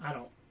I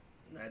don't.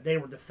 They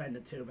were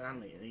defended too, but I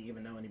don't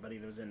even know anybody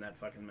that was in that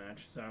fucking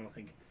match, so I don't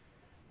think.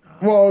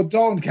 Well,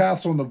 Dalton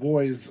Castle and the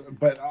boys,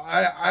 but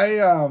I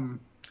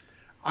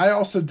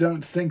also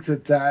don't think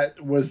that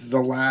was the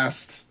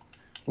last.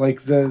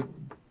 Like the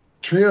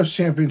trios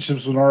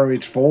championships when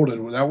ROH folded,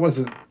 that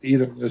wasn't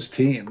either of those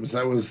teams.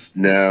 That was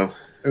no.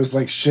 It was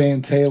like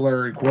Shane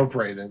Taylor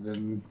Incorporated,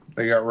 and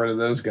they got rid of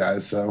those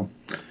guys. So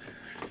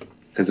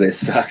because they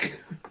suck.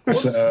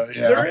 So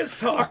yeah, there is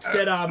talks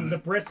that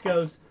the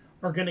Briscoes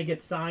are going to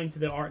get signed to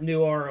the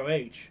new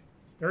ROH.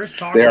 There is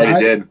talk. They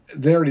already did.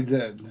 They already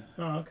did.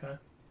 Oh, okay.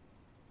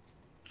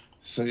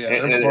 So yeah,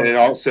 and it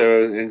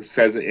also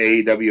says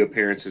AEW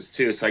appearances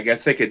too. So I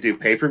guess they could do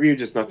pay-per-view,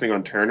 just nothing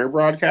on Turner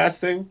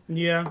Broadcasting.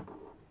 Yeah.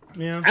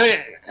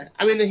 I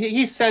mean,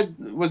 he said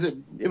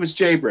it was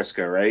Jay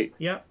Briscoe, right?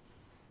 Yep.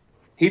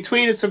 He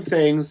tweeted some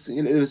things.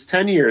 It was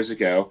 10 years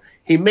ago.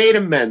 He made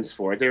amends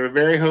for it. They were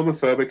very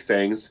homophobic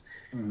things.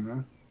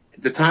 Mm-hmm.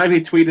 At the time he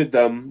tweeted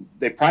them,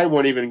 they probably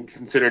weren't even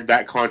considered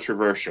that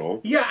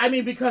controversial. Yeah, I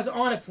mean, because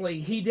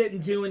honestly, he didn't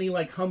do any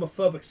like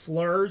homophobic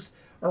slurs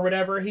or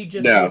whatever. He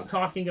just was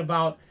talking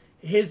about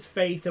his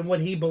faith and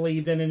what he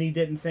believed in, and he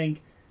didn't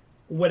think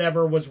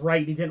whatever was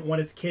right. He didn't want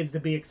his kids to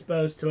be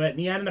exposed to it, and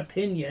he had an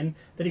opinion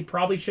that he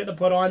probably shouldn't have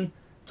put on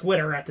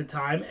Twitter at the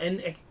time,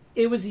 and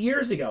it was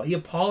years ago. He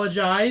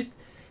apologized.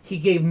 He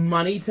gave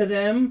money to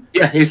them.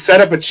 Yeah, he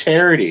set up a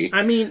charity.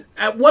 I mean,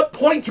 at what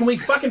point can we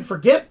fucking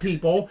forgive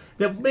people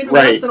that maybe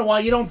once in a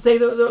while you don't say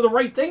the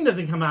right thing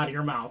doesn't come out of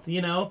your mouth,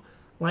 you know?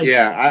 Like,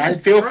 yeah, I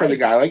feel for the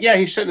guy. Like, yeah,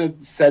 he shouldn't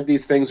have said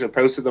these things or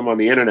posted them on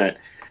the internet.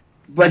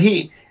 But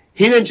he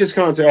didn't just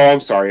come and say, oh,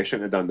 I'm sorry, I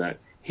shouldn't have done that.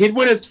 He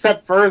went a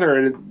step further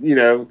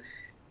and,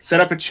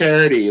 set up a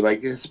charity,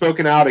 like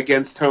spoken out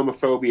against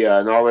homophobia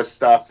and all this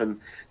stuff and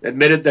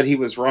admitted that he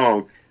was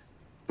wrong.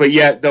 But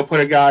yet they'll put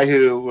a guy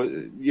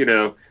who,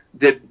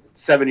 did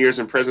 7 years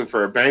in prison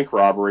for a bank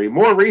robbery.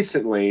 More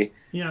recently,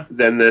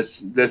 then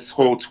this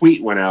whole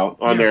tweet went out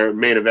on their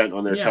main event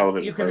on their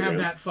television. You can program.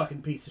 have that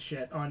fucking piece of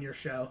shit on your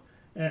show,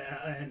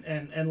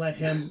 and let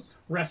him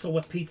wrestle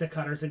with pizza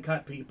cutters and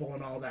cut people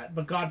and all that.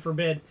 But God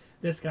forbid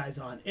this guy's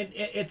on.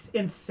 It's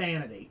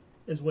insanity,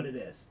 is what it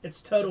is.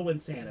 It's total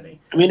insanity.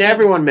 I mean,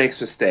 everyone makes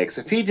mistakes.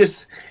 If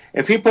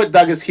he put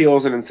dug his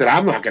heels in and said,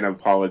 "I'm not going to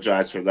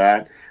apologize for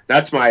that.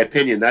 That's my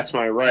opinion. That's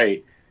my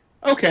right."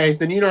 Okay,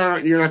 then you're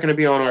not going to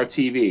be on our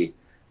TV.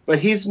 But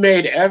he's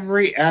made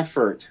every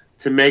effort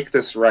to make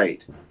this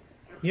right.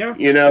 Yeah.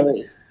 You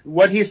know,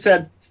 what he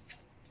said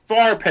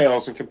far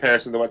pales in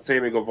comparison to what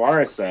Sammy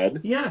Guevara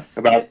said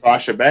about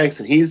Sasha Banks,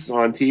 and he's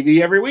on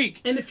TV every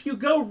week. And if you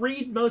go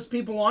read most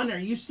people on there,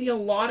 you see a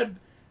lot of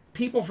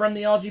people from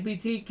the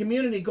LGBT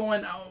community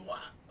going, "Oh,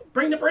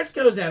 bring the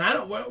Briscoes in.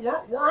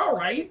 We're all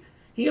right."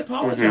 He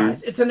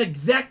apologized. It's an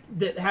exec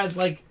that has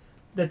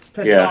that's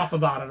pissed off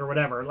about it or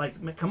whatever.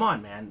 Like, come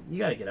on, man, you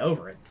got to get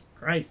over it.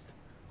 Christ.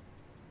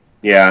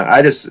 Yeah,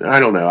 I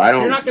don't know.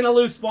 You're not going to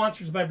lose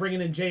sponsors by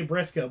bringing in Jay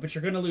Briscoe, but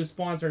you're going to lose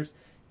sponsors.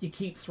 You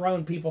keep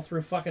throwing people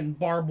through fucking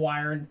barbed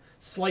wire and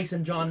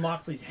slicing John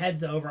Moxley's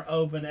heads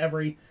open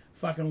every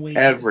fucking week.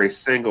 Every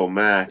single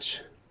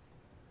match.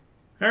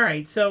 All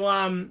right,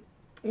 so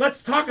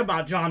let's talk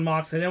about John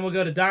Moxley. Then we'll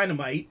go to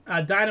Dynamite.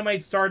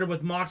 Dynamite started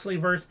with Moxley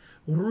versus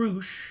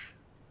Roosh.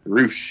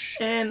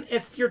 And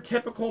it's your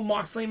typical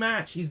Moxley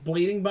match. He's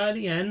bleeding by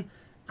the end.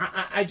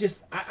 I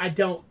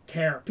don't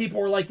care. People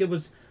were like, it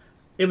was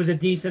a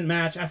decent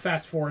match. I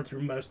fast forward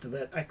through most of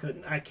it.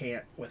 I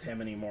can't with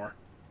him anymore.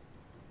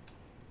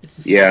 It's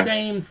the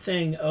same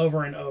thing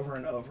over and over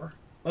and over.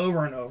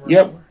 Over and over and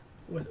over.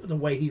 With the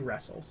way he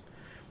wrestles.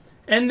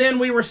 And then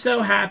we were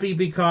so happy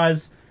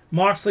because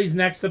Moxley's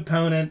next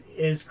opponent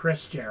is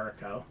Chris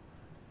Jericho.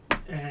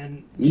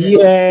 And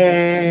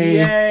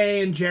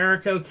Yay! And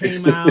Jericho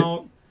came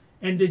out.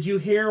 And did you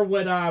hear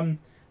what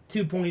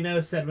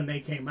 2.0 said when they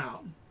came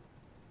out?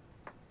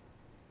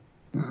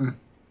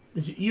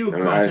 You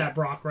caught that,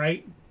 Brock,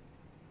 right?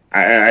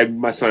 I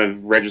must not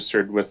have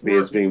registered with me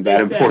as being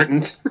that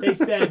important. They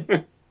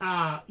said,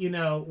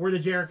 we're the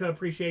Jericho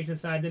Appreciation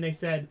side. Then they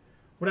said,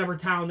 whatever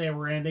town they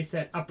were in, they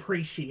said,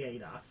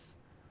 appreciate us.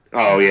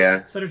 Oh,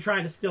 yeah. So they're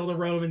trying to steal the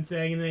Roman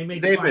thing, and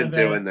they've been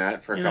doing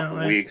that for a couple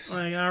of weeks.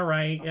 Like, all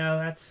right,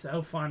 that's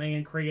so funny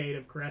and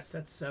creative, Chris.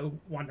 That's so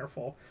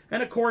wonderful.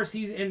 And, of course,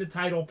 he's in the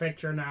title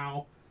picture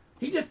now.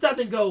 He just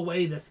doesn't go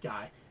away, this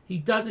guy. He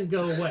doesn't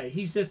go away.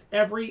 He's just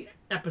every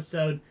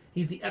episode,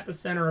 he's the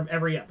epicenter of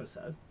every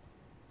episode.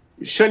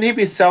 Shouldn't he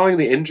be selling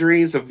the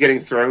injuries of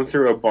getting thrown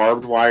through a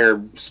barbed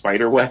wire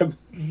spider web?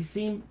 He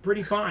seemed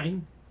pretty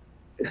fine.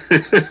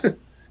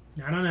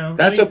 I don't know.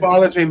 That's what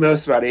bothers me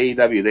most about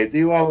AEW. They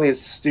do all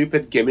these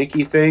stupid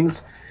gimmicky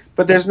things,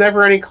 but there's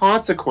never any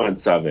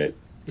consequence of it.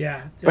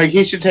 Yeah. Like,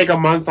 he should take a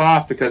month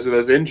off because of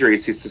those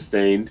injuries he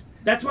sustained.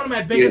 That's one of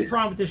my biggest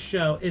problems with this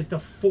show is the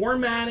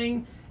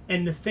formatting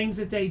and the things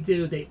that they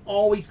do. They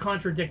always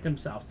contradict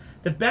themselves.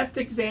 The best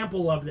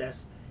example of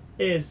this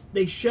is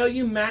they show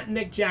you Matt and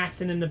Nick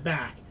Jackson in the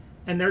back,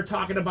 and they're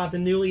talking about the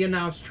newly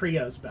announced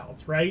trios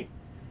belts, right?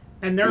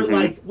 And they're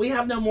like, we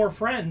have no more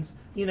friends.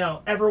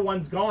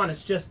 Everyone's gone.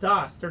 It's just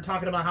us. They're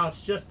talking about how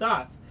it's just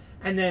us.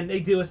 And then they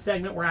do a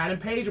segment where Adam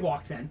Page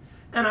walks in.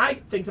 And I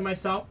think to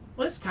myself,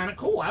 well, this is kind of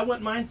cool. I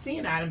wouldn't mind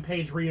seeing Adam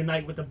Page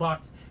reunite with the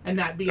Bucks and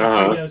that be a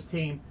trios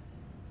team.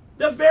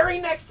 The very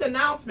next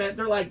announcement,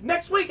 they're like,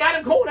 next week,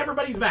 Adam Cole and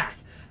everybody's back.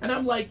 And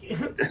I'm like,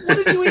 what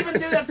did you even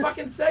do that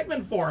fucking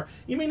segment for?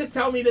 You mean to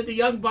tell me that the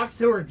Young Bucks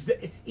who are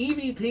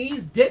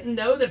EVPs didn't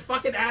know that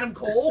fucking Adam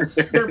Cole,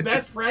 their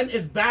best friend,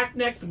 is back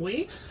next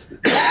week?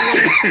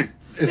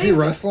 Is he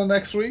wrestling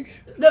next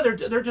week? No,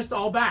 they're just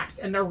all back,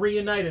 and they're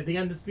reunited, the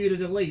Undisputed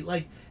Elite.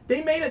 Like,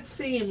 they made it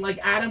seem like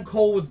Adam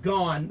Cole was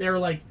gone. They were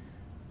like,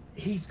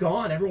 he's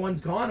gone, everyone's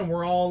gone, and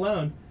we're all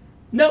alone.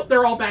 Nope,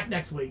 they're all back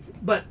next week.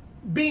 But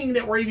being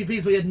that we're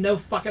EVPs, we had no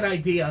fucking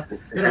idea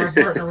that our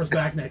partner was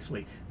back next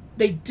week.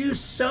 They do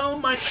so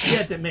much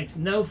shit that makes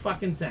no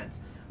fucking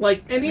sense.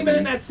 Like, and even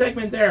in that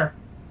segment there,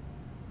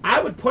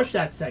 I would push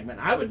that segment.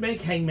 I would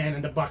make Hangman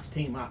and the Bucks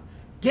team up.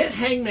 Get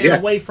Hangman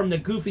away from the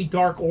goofy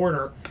Dark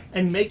Order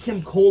and make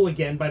him cool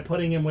again by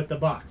putting him with the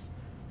Bucks.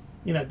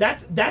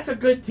 That's a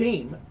good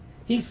team.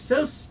 He's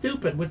so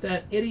stupid with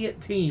that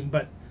idiot team,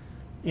 but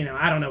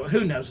I don't know.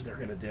 Who knows what they're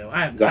gonna do?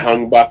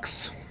 Hung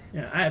Bucks.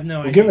 Yeah, I have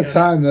no idea. Give it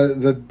time.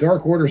 The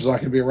Dark Order's not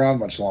going to be around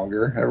much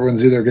longer.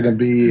 Everyone's either going to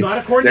be... Not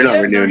according to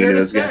them. They're here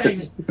to stay.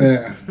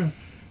 Yeah.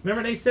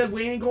 Remember they said,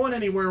 we ain't going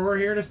anywhere. We're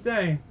here to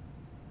stay.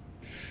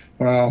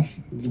 Well,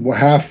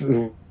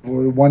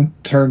 one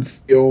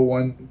turns heel,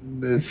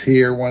 one is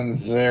here,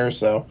 one's there,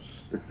 so...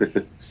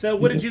 So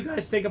what did you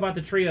guys think about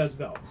the trios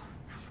belts?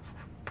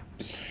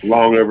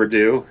 Long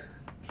overdue.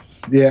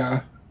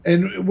 Yeah.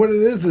 And what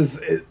it is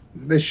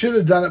they should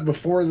have done it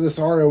before this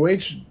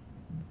ROH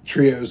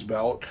trios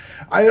belt.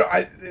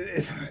 I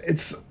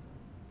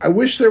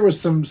wish there was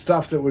some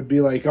stuff that would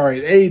be like, all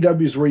right,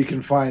 AEW is where you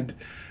can find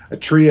a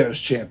trios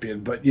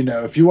champion, but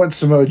if you want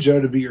Samoa Joe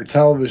to be your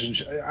television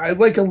I'd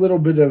like a little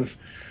bit of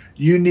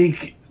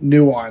unique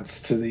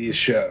nuance to these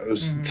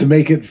shows to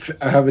make it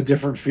have a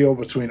different feel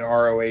between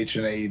ROH and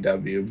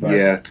AEW. But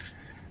yeah,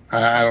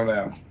 I don't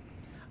know.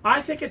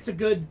 I think it's a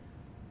good.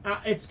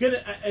 It's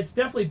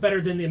definitely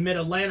better than the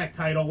Mid-Atlantic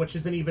title, which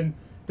isn't even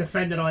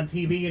defended on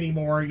TV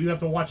anymore. You have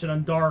to watch it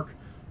on Dark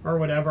or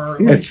whatever.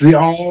 It's the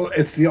all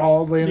Atlantic. The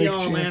All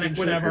Atlantic,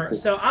 whatever.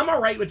 So I'm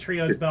all right with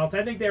trios belts.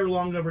 I think they were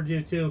long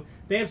overdue too.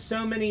 They have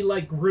so many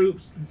like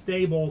groups and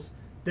stables.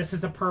 This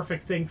is a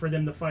perfect thing for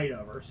them to fight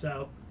over.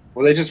 So.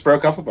 Well, they just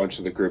broke up a bunch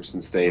of the groups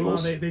and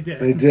stables. Well, they did.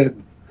 They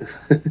did.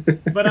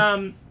 But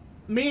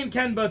me and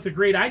Ken both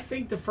agreed. I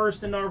think the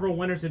first inaugural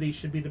winners of these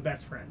should be the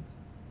best friends.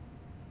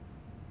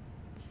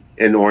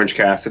 In Orange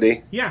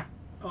Cassidy? Yeah.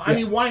 I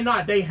mean, why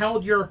not? They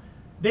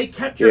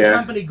kept your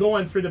company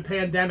going through the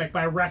pandemic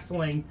by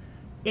wrestling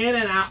in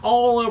and out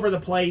all over the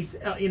place,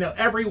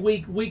 every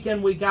week, week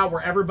in, week out,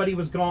 where everybody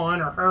was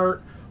gone or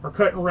hurt or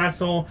couldn't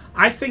wrestle.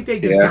 I think they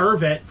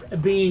deserve it,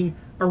 being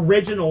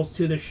originals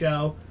to the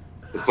show.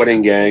 The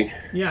Pudding Gang.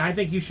 Yeah, I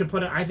think you should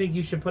put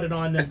it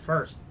on them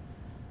first.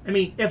 I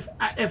mean, if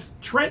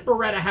Trent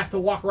Beretta has to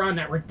walk around in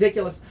that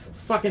ridiculous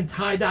fucking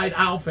tie-dyed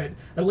outfit,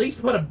 at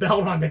least put a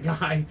belt on the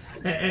guy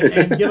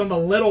and give him a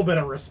little bit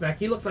of respect.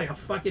 He looks like a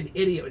fucking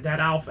idiot with that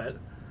outfit.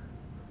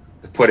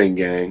 The Pudding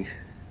Gang.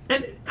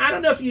 And I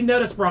don't know if you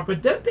noticed, Brock,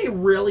 but don't they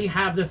really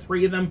have the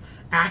three of them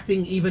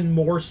acting even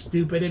more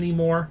stupid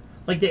anymore?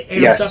 Like they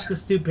amped up the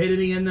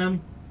stupidity in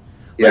them?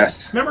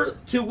 Yes. Remember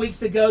 2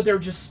 weeks ago they were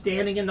just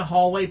standing in the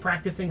hallway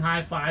practicing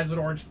high fives with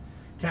Orange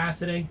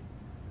Cassidy?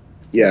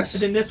 Yes.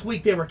 And then this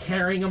week they were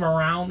carrying him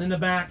around in the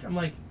back. I'm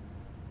like,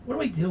 what are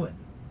we doing?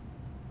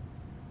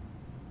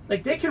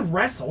 Like, they can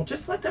wrestle.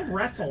 Just let them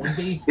wrestle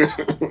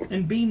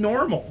and be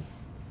normal.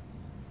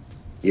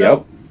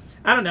 So,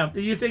 I don't know.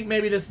 Do you think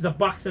maybe this is a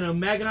Bucks and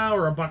Omega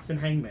or a Bucks and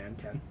Hangman,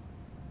 Ken?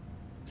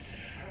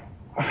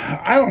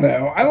 I don't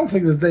know. I don't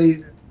think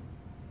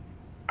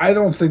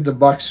the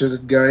Bucks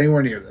should go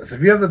anywhere near this.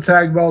 If you have the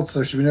tag belts,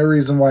 there should be no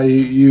reason why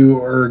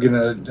you are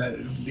going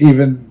to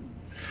even...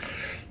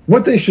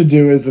 What they should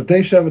do is that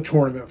they should have a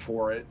tournament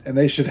for it, and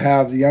they should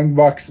have the Young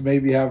Bucks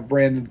maybe have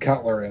Brandon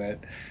Cutler in it,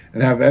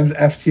 and have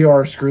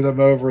FTR screw them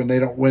over, and they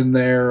don't win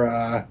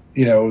their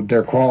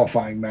their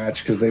qualifying match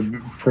because they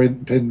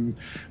pinned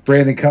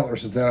Brandon Cutler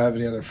since they don't have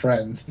any other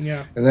friends.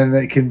 Yeah. And then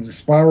they can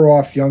spiral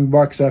off Young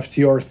Bucks,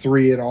 FTR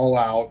 3, and All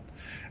Out,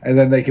 and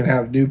then they can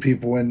have new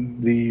people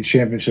in the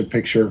championship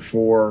picture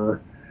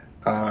for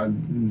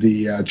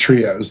the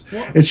trios.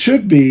 Yeah. It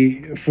should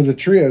be for the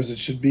trios. It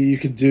should be you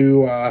could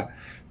do.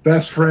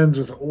 Best friends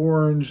with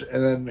Orange,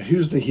 and then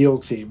who's the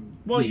heel team?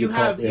 Well, you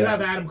have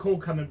Adam Cole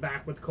coming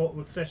back with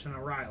Fish and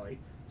O'Reilly,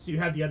 so you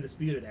have the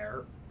Undisputed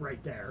Era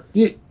right there.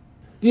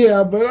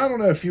 Yeah, but I don't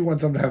know if you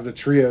want them to have the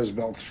trios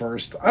belts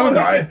first. I don't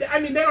know. I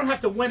mean, they don't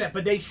have to win it,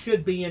 but they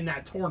should be in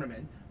that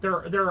tournament.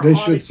 They're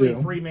obviously a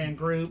 3-man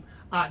group.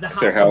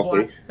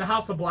 The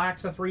House of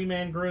Black's a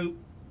 3-man group.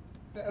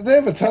 They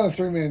have a ton of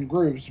 3-man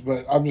groups,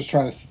 but I'm just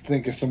trying to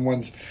think of some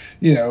ones.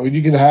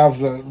 You could have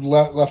the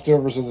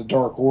leftovers of the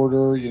Dark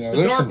Order.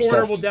 The Dark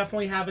Order will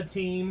definitely have a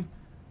team,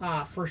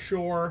 for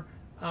sure.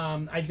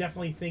 I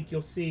definitely think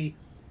you'll see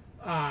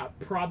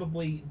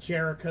probably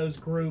Jericho's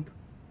group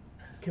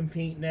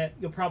compete in it.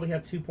 You'll probably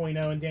have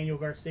 2.0 and Daniel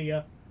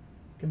Garcia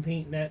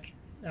compete in it.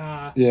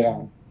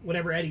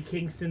 Whatever Eddie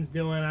Kingston's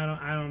doing,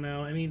 I don't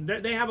know. I mean,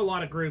 they have a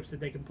lot of groups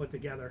that they can put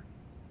together.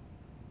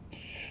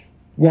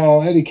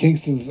 Well, Eddie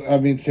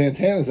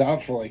Santana's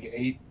out for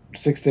like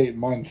 6 to 8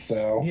 months,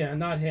 so... Yeah,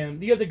 not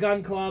him. You have the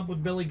Gun Club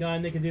with Billy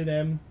Gunn. They can do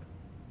them.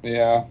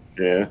 Yeah.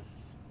 Yeah.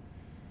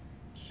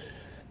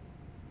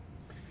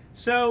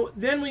 So,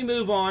 then we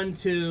move on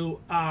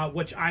to,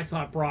 which I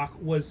thought, Brock,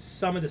 was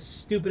some of the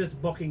stupidest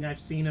booking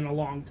I've seen in a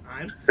long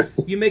time.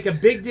 You make a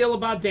big deal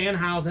about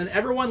Danhausen.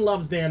 Everyone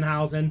loves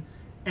Danhausen.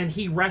 And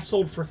he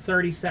wrestled for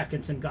 30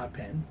 seconds and got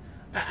pinned.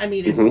 I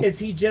mean, is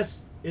he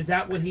just... Is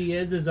that what he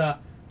is?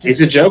 He's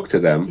a joke to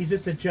them. He's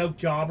just a joke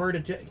jobber.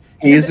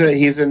 He's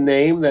a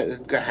name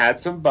that had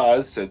some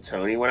buzz, so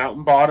Tony went out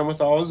and bought him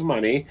with all his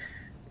money,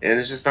 and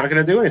it's just not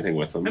going to do anything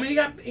with him. I mean,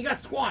 he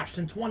got squashed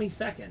in 20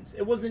 seconds.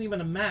 It wasn't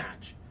even a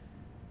match.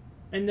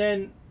 And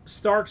then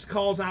Starks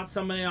calls out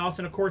somebody else,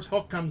 and of course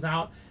Hook comes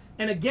out.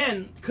 And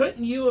again,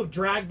 couldn't you have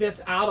dragged this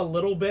out a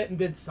little bit and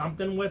did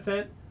something with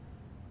it?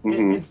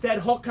 And instead,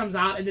 Hook comes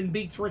out and then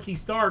beats Ricky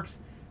Starks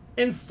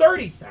in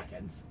 30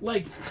 seconds.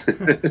 Like,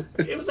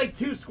 it was like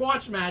 2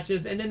 squash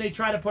matches, and then they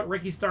try to put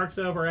Ricky Starks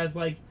over as,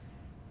 like,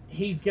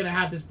 he's going to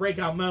have this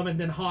breakout moment, and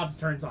then Hobbs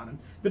turns on him.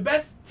 The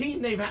best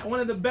team they've had, one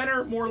of the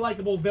better, more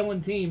likable villain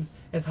teams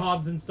is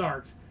Hobbs and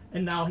Starks,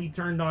 and now he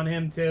turned on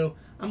him, too.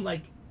 I'm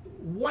like,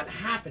 what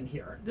happened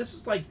here? This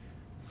was like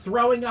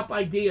throwing up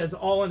ideas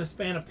all in a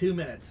span of 2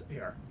 minutes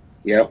here.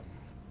 Yep.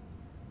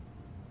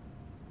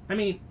 I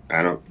mean,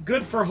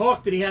 good for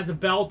Hook that he has a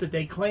belt that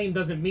they claim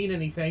doesn't mean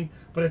anything,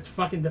 but it's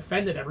fucking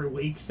defended every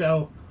week.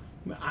 So,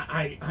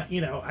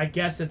 I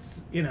guess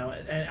it's,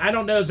 I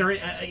don't know, is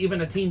there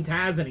even a Team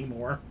Taz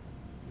anymore?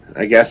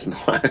 I guess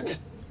not.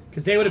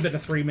 Because they would have been a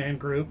 3-man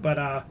group,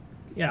 but,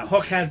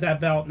 Hook has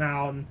that belt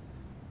now, and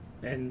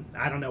And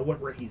I don't know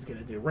what Ricky's going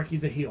to do.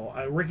 Ricky's a heel.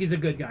 Ricky's a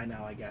good guy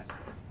now, I guess.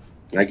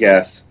 I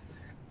guess.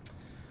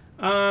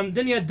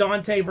 Then you had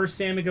Dante versus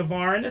Sammy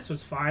Guevara, and this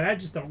was fine. I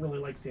just don't really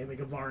like Sammy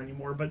Guevara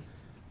anymore, but,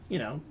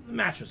 the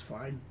match was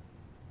fine.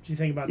 What do you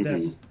think about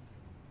this?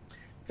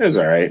 It was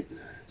all right.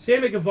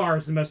 Sammy Guevara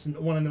is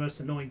one of the most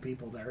annoying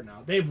people there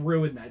now. They've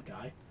ruined that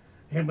guy.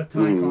 Him with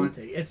Ty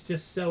Conti. It's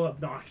just so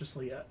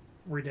obnoxiously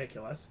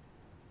ridiculous.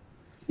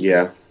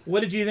 Yeah.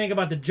 What did you think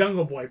about the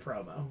Jungle Boy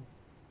promo?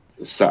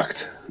 It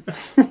sucked.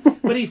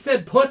 But he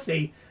said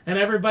pussy, and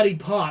everybody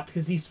popped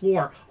because he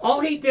swore. All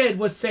he did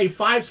was say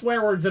 5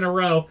 swear words in a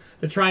row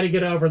to try to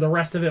get over. The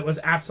rest of it was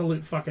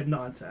absolute fucking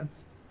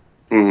nonsense.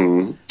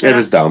 It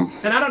was dumb.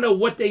 And I don't know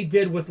what they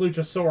did with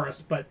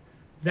Luchasaurus, but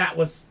that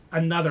was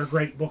another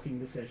great booking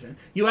decision.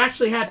 You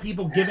actually had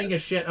people giving a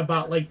shit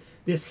about, like,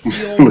 this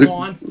heel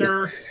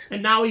monster,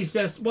 and now he's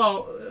just,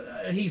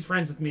 he's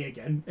friends with me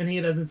again, and he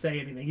doesn't say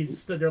anything. He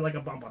just stood there like a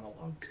bump on a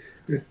log.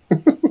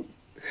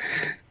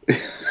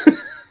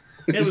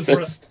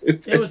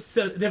 It was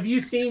so. Have you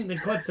seen the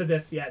clips of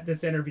this yet?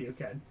 This interview,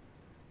 Ken?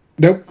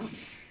 Nope.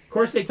 Of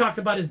course, they talked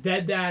about his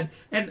dead dad,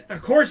 and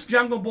of course,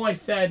 Jungle Boy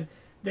said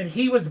that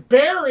he was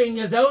burying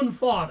his own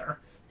father.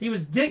 He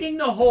was digging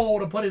the hole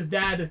to put his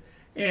dad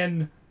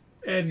in,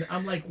 and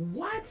I'm like,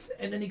 what?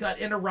 And then he got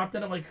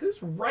interrupted. I'm like,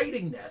 who's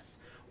writing this?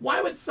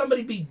 Why would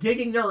somebody be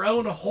digging their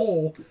own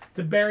hole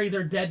to bury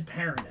their dead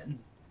parent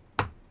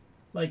in?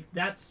 Like,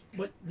 that's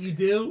what you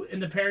do in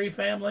the Perry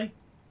family?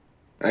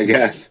 I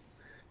guess.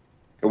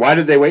 Why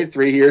did they wait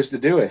 3 years to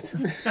do it?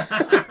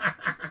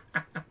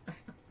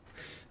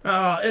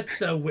 Oh, it's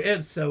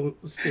so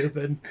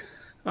stupid.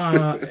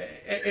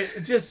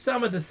 Just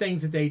some of the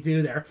things that they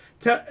do there.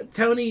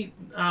 Tony,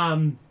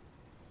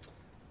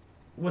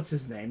 what's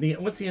his name?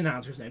 What's the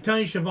announcer's name?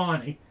 Tony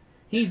Schiavone.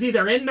 He's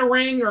either in the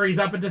ring or he's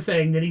up at the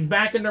thing. Then he's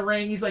back in the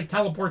ring. He's like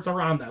teleports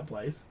around that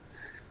place.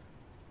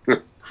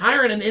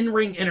 Hiring an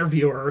in-ring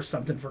interviewer or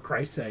something, for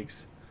Christ's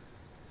sakes.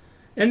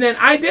 And then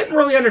I didn't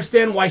really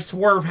understand why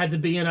Swerve had to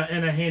be in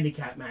a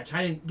handicap match.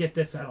 I didn't get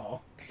this at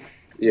all.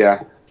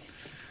 Yeah.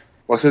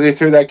 Well, because he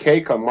threw that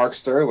cake on Mark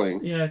Sterling.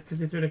 Yeah, because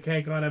he threw the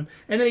cake on him.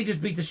 And then he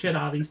just beat the shit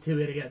out of these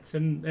 2 idiots.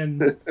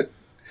 And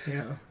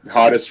yeah.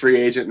 Hottest free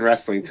agent in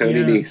wrestling,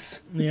 Tony Nese.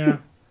 Yeah.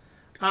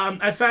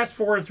 I fast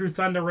forward through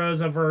Thunder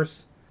Rosa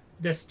versus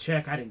this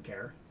chick. I didn't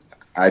care.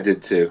 I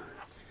did too.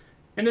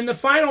 And then the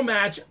final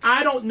match,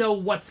 I don't know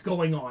what's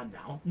going on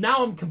now.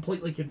 Now I'm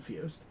completely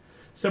confused.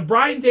 So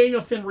Bryan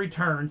Danielson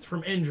returns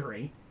from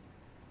injury.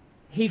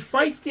 He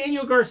fights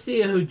Daniel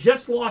Garcia, who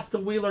just lost to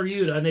Wheeler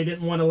Yuta, and they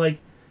didn't want to,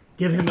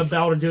 give him a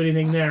belt or do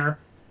anything there.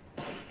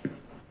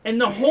 And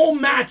the whole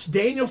match,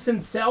 Danielson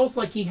sells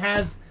like he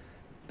has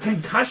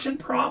concussion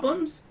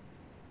problems.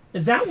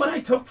 Is that what I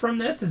took from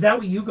this? Is that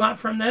what you got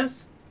from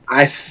this?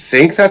 I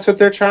think that's what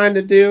they're trying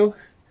to do.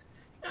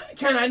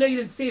 Ken, I know you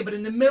didn't see it, but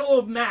in the middle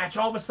of the match,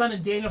 all of a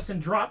sudden Danielson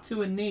dropped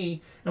to a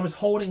knee and was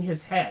holding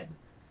his head.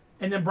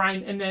 And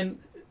then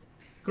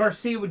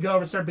Garcia would go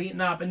over and start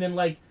beating up, and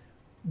then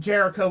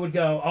Jericho would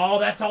go, oh,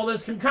 that's all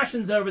those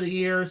concussions over the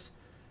years.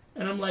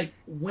 And I'm like,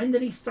 when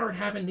did he start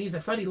having knees? I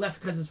thought he left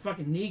because his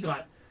fucking knee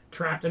got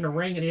trapped in the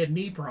ring and he had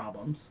knee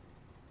problems.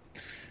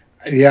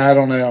 Yeah, I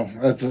don't know.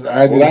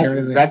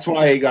 That's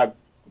why he got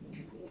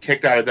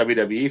kicked out of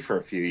WWE for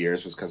a few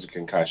years, was because of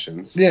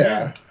concussions.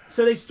 Yeah.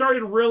 So they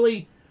started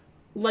really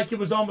like it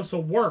was almost a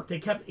work.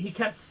 He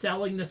kept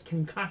selling this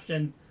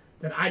concussion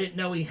that I didn't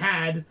know he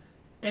had.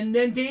 And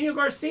then Daniel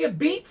Garcia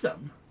beats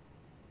him.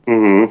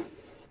 Mm-hmm.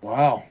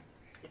 Wow.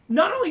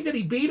 Not only did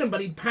he beat him,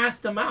 but he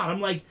passed him out.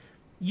 I'm like,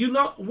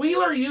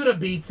 Wheeler Yuta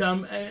beats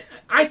him.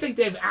 I think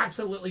they've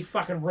absolutely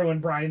fucking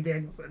ruined Bryan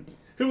Danielson,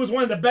 who was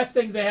one of the best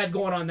things they had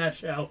going on that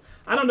show.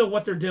 I don't know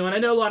what they're doing. I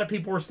know a lot of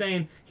people were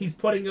saying he's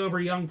putting over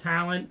young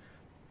talent.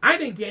 I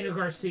think Daniel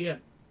Garcia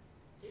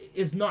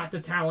is not the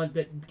talent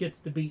that gets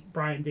to beat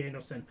Bryan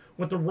Danielson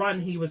with the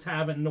run he was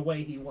having and the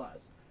way he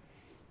was.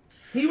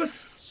 He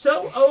was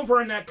so over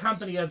in that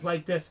company as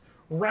this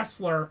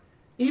wrestler,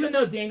 even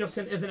though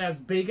Danielson isn't as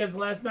big as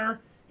Lesnar,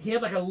 he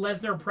had a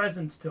Lesnar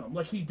presence to him.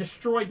 He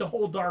destroyed the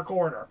whole Dark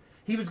Order.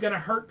 He was going to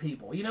hurt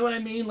people. You know what I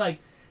mean?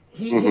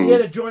 He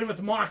had to join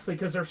with Moxley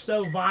because they're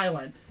so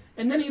violent.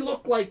 And then he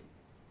looked like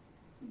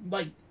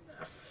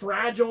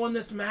fragile in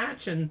this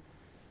match and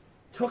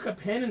took a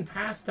pin and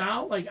passed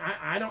out.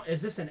 I don't,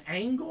 is this an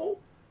angle?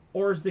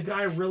 Or is the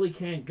guy really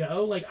can't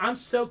go? I'm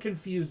so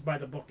confused by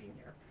the booking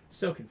here.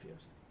 So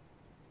confused.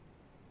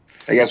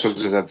 I guess we'll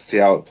just have to see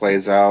how it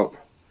plays out.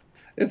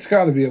 It's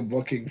got to be a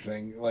booking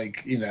thing.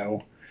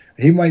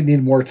 He might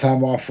need more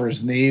time off for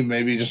his knee.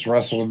 Maybe just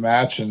wrestle a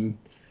match and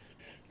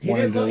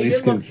wanted to at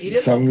least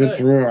get some of it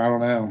through. I don't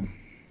know.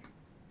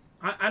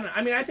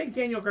 I think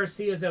Daniel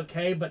Garcia is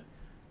okay, but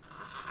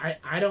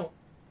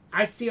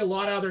I see a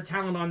lot of other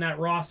talent on that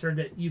roster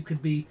that you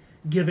could be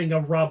giving a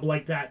rub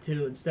like that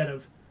to instead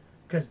of,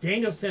 because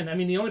Danielson,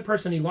 the only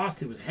person he lost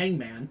to was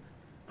Hangman.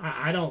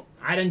 I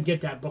didn't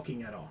get that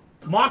booking at all.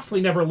 Moxley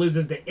never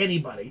loses to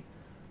anybody,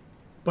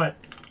 but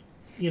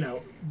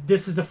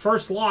this is the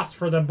first loss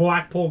for the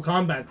Blackpool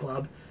Combat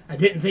Club I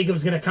didn't think it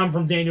was going to come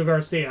from Daniel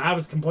Garcia. I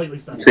was completely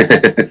stunned.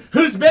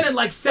 Who's been in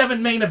like 7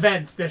 main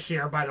events this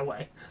year, by the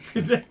way.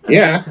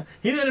 Yeah.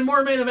 He's been in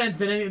more main events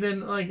than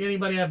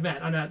anybody I've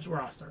met on that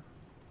roster.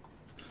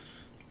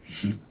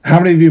 How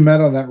many of you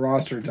met on that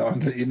roster,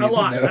 Don? That you need A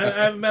lot. To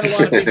know? I've met a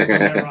lot of people from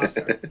that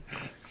roster.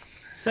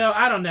 So,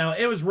 I don't know.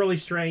 It was really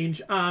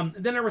strange. Then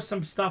there was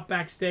some stuff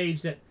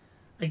backstage that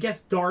I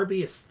guess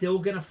Darby is still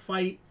going to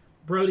fight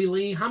Brody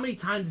Lee. How many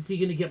times is he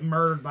going to get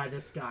murdered by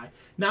this guy?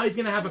 Now he's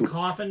going to have a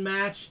coffin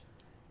match.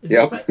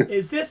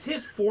 Is this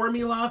his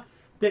formula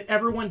that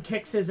everyone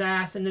kicks his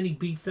ass and then he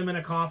beats them in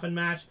a coffin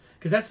match?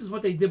 Because this is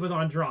what they did with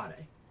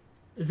Andrade.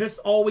 Is this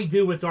all we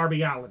do with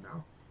Darby Allin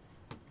now?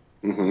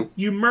 Mm-hmm.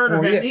 You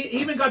murder him. Yeah. He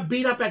even got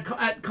beat up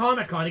at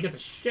Comic-Con. He got the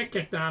shit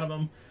kicked out of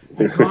him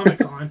at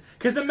Comic-Con.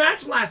 Because the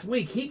match last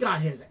week, he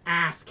got his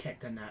ass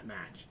kicked in that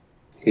match.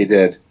 He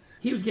did.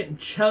 He was getting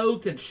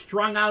choked and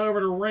strung out over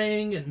the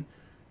ring, and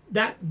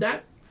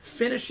that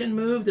finishing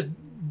move that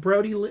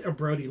Brody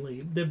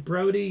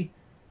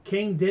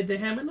King did to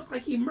him, it looked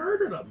like he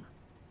murdered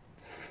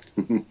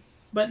him.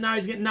 But now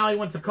he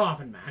wants a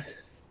coffin match.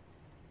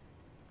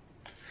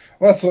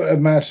 Well, that's a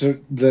match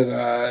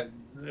that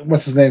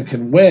what's his name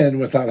can win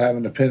without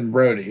having to pin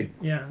Brody.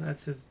 Yeah,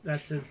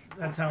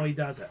 that's how he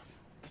does it.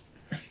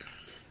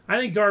 I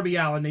think Darby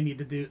Allin they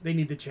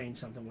need to change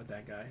something with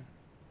that guy.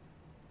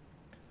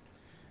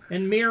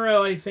 And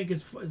Miro, I think,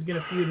 is going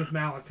to feud with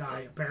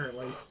Malachi,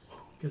 apparently,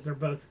 because they're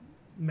both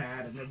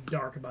mad and they're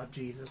dark about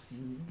Jesus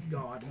and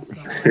God and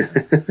stuff like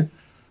that.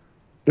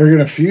 They're going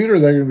to feud, or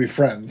they're going to be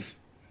friends?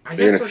 I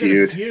guess they're going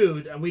to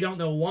feud, and we don't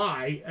know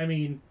why. I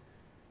mean,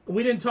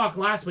 we didn't talk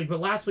last week, but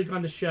last week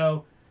on the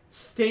show,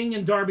 Sting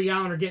and Darby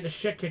Allin are getting the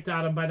shit kicked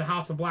out of them by the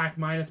House of Black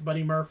minus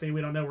Buddy Murphy.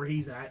 We don't know where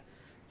he's at.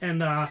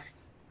 And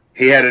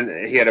he had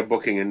a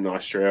booking in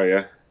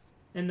Australia.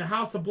 And the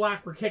House of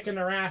Black were kicking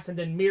their ass, and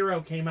then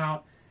Miro came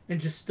out and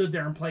just stood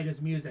there and played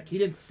his music. He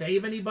didn't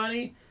save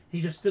anybody.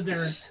 He just stood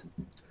there and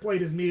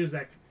played his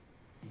music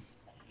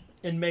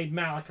and made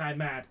Malachi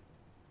mad.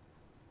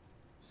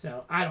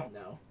 So, I don't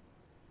know.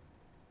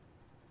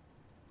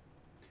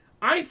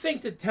 I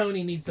think that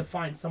Tony needs to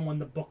find someone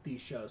to book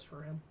these shows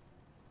for him.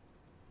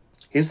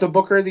 He's the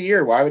booker of the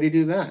year. Why would he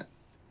do that?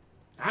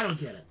 I don't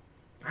get it.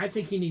 I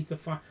think he needs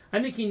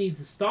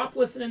to stop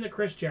listening to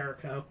Chris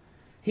Jericho.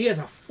 He has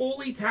a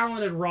fully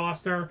talented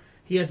roster.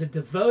 He has a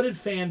devoted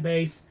fan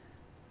base.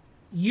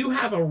 You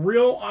have a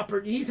real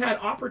he's had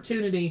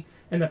opportunity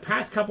in the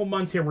past couple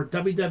months here where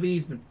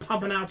WWE's been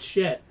pumping out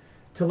shit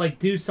to like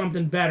do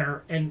something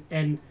better, and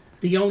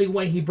the only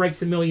way he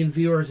breaks 1 million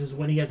viewers is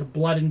when he has a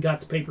blood and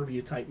guts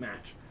pay-per-view type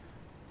match.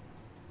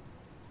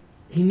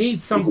 He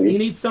needs something. He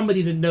needs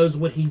somebody that knows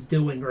what he's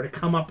doing or to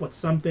come up with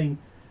something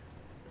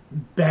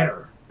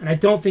better. And I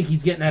don't think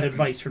he's getting that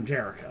advice from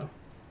Jericho.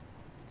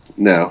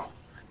 No.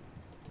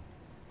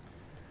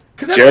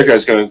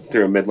 Jericho's going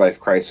through a midlife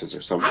crisis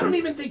or something. I don't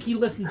even think he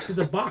listens to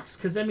the Bucks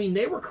because, I mean,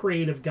 they were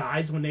creative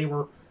guys when they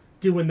were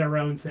doing their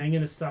own thing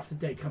and the stuff that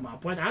they come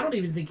up with. I don't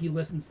even think he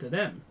listens to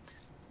them.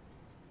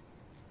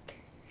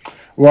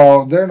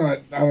 Well, they're not.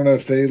 I don't know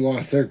if they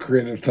lost their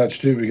creative touch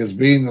too, because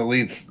being the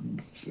Elite's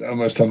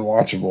almost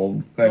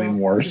unwatchable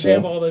anymore. Because they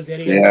have all those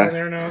idiots on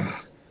there now.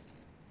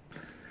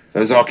 That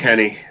was all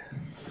Kenny.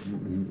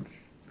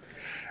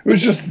 It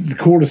was just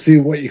cool to see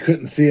what you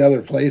couldn't see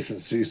other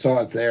places, so you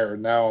saw it there.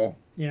 Now,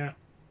 yeah.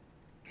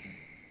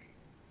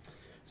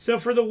 So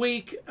for the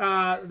week,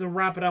 to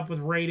wrap it up with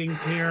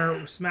ratings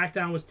here,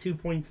 SmackDown was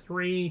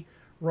 2.3,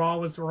 Raw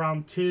was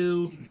around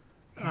 2,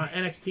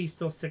 NXT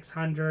still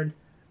 600.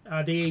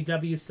 The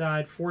AEW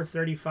side,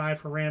 435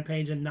 for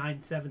Rampage and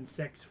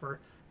 976 for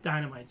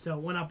Dynamite. So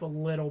it went up a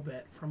little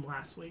bit from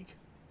last week.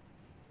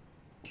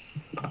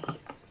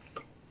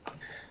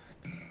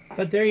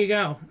 But there you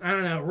go. I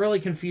don't know. Really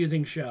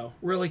confusing show.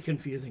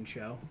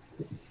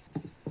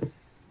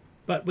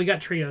 But we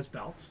got trios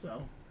belts,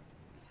 so.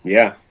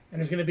 Yeah. And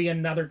there's going to be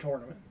another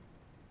tournament.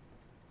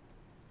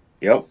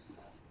 Yep.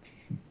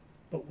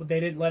 But they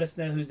didn't let us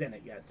know who's in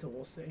it yet, so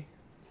we'll see.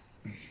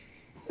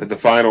 But the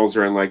finals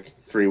are in like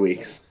 3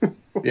 weeks.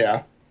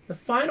 Yeah. The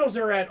finals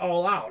are at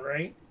All Out,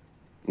 right?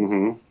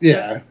 Mm-hmm.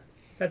 Yeah.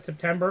 Is that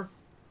September?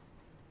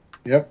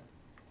 Yep.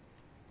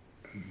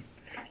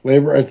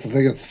 I think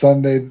it's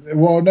Sunday.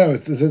 Well,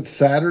 no, is it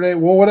Saturday?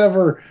 Well,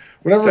 whatever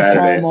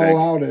Saturday, time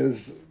All Out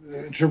is,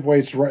 Triple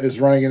H is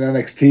running an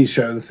NXT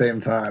show at the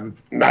same time.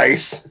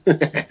 Nice.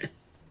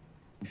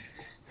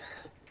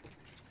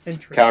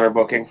 Interesting. Counter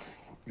booking.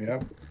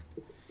 Yep.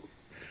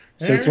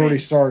 So it's already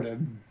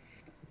started.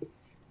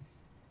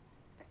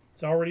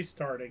 It's already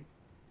starting.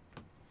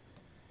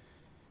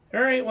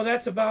 All right, well,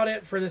 that's about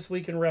it for this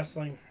week in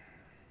wrestling.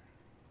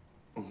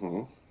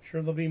 Mm-hmm.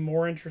 Sure, there'll be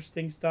more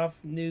interesting stuff,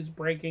 news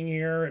breaking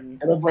here,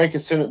 and it'll break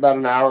as soon about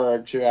an hour or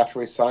two after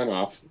we sign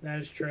off. That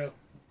is true.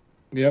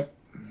 Yep,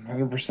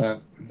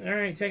 100%. All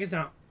right, take us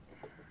out.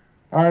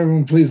 All right,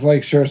 everyone, please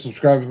like, share,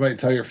 subscribe, invite,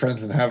 tell your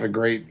friends, and have a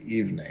great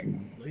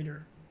evening.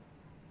 Later.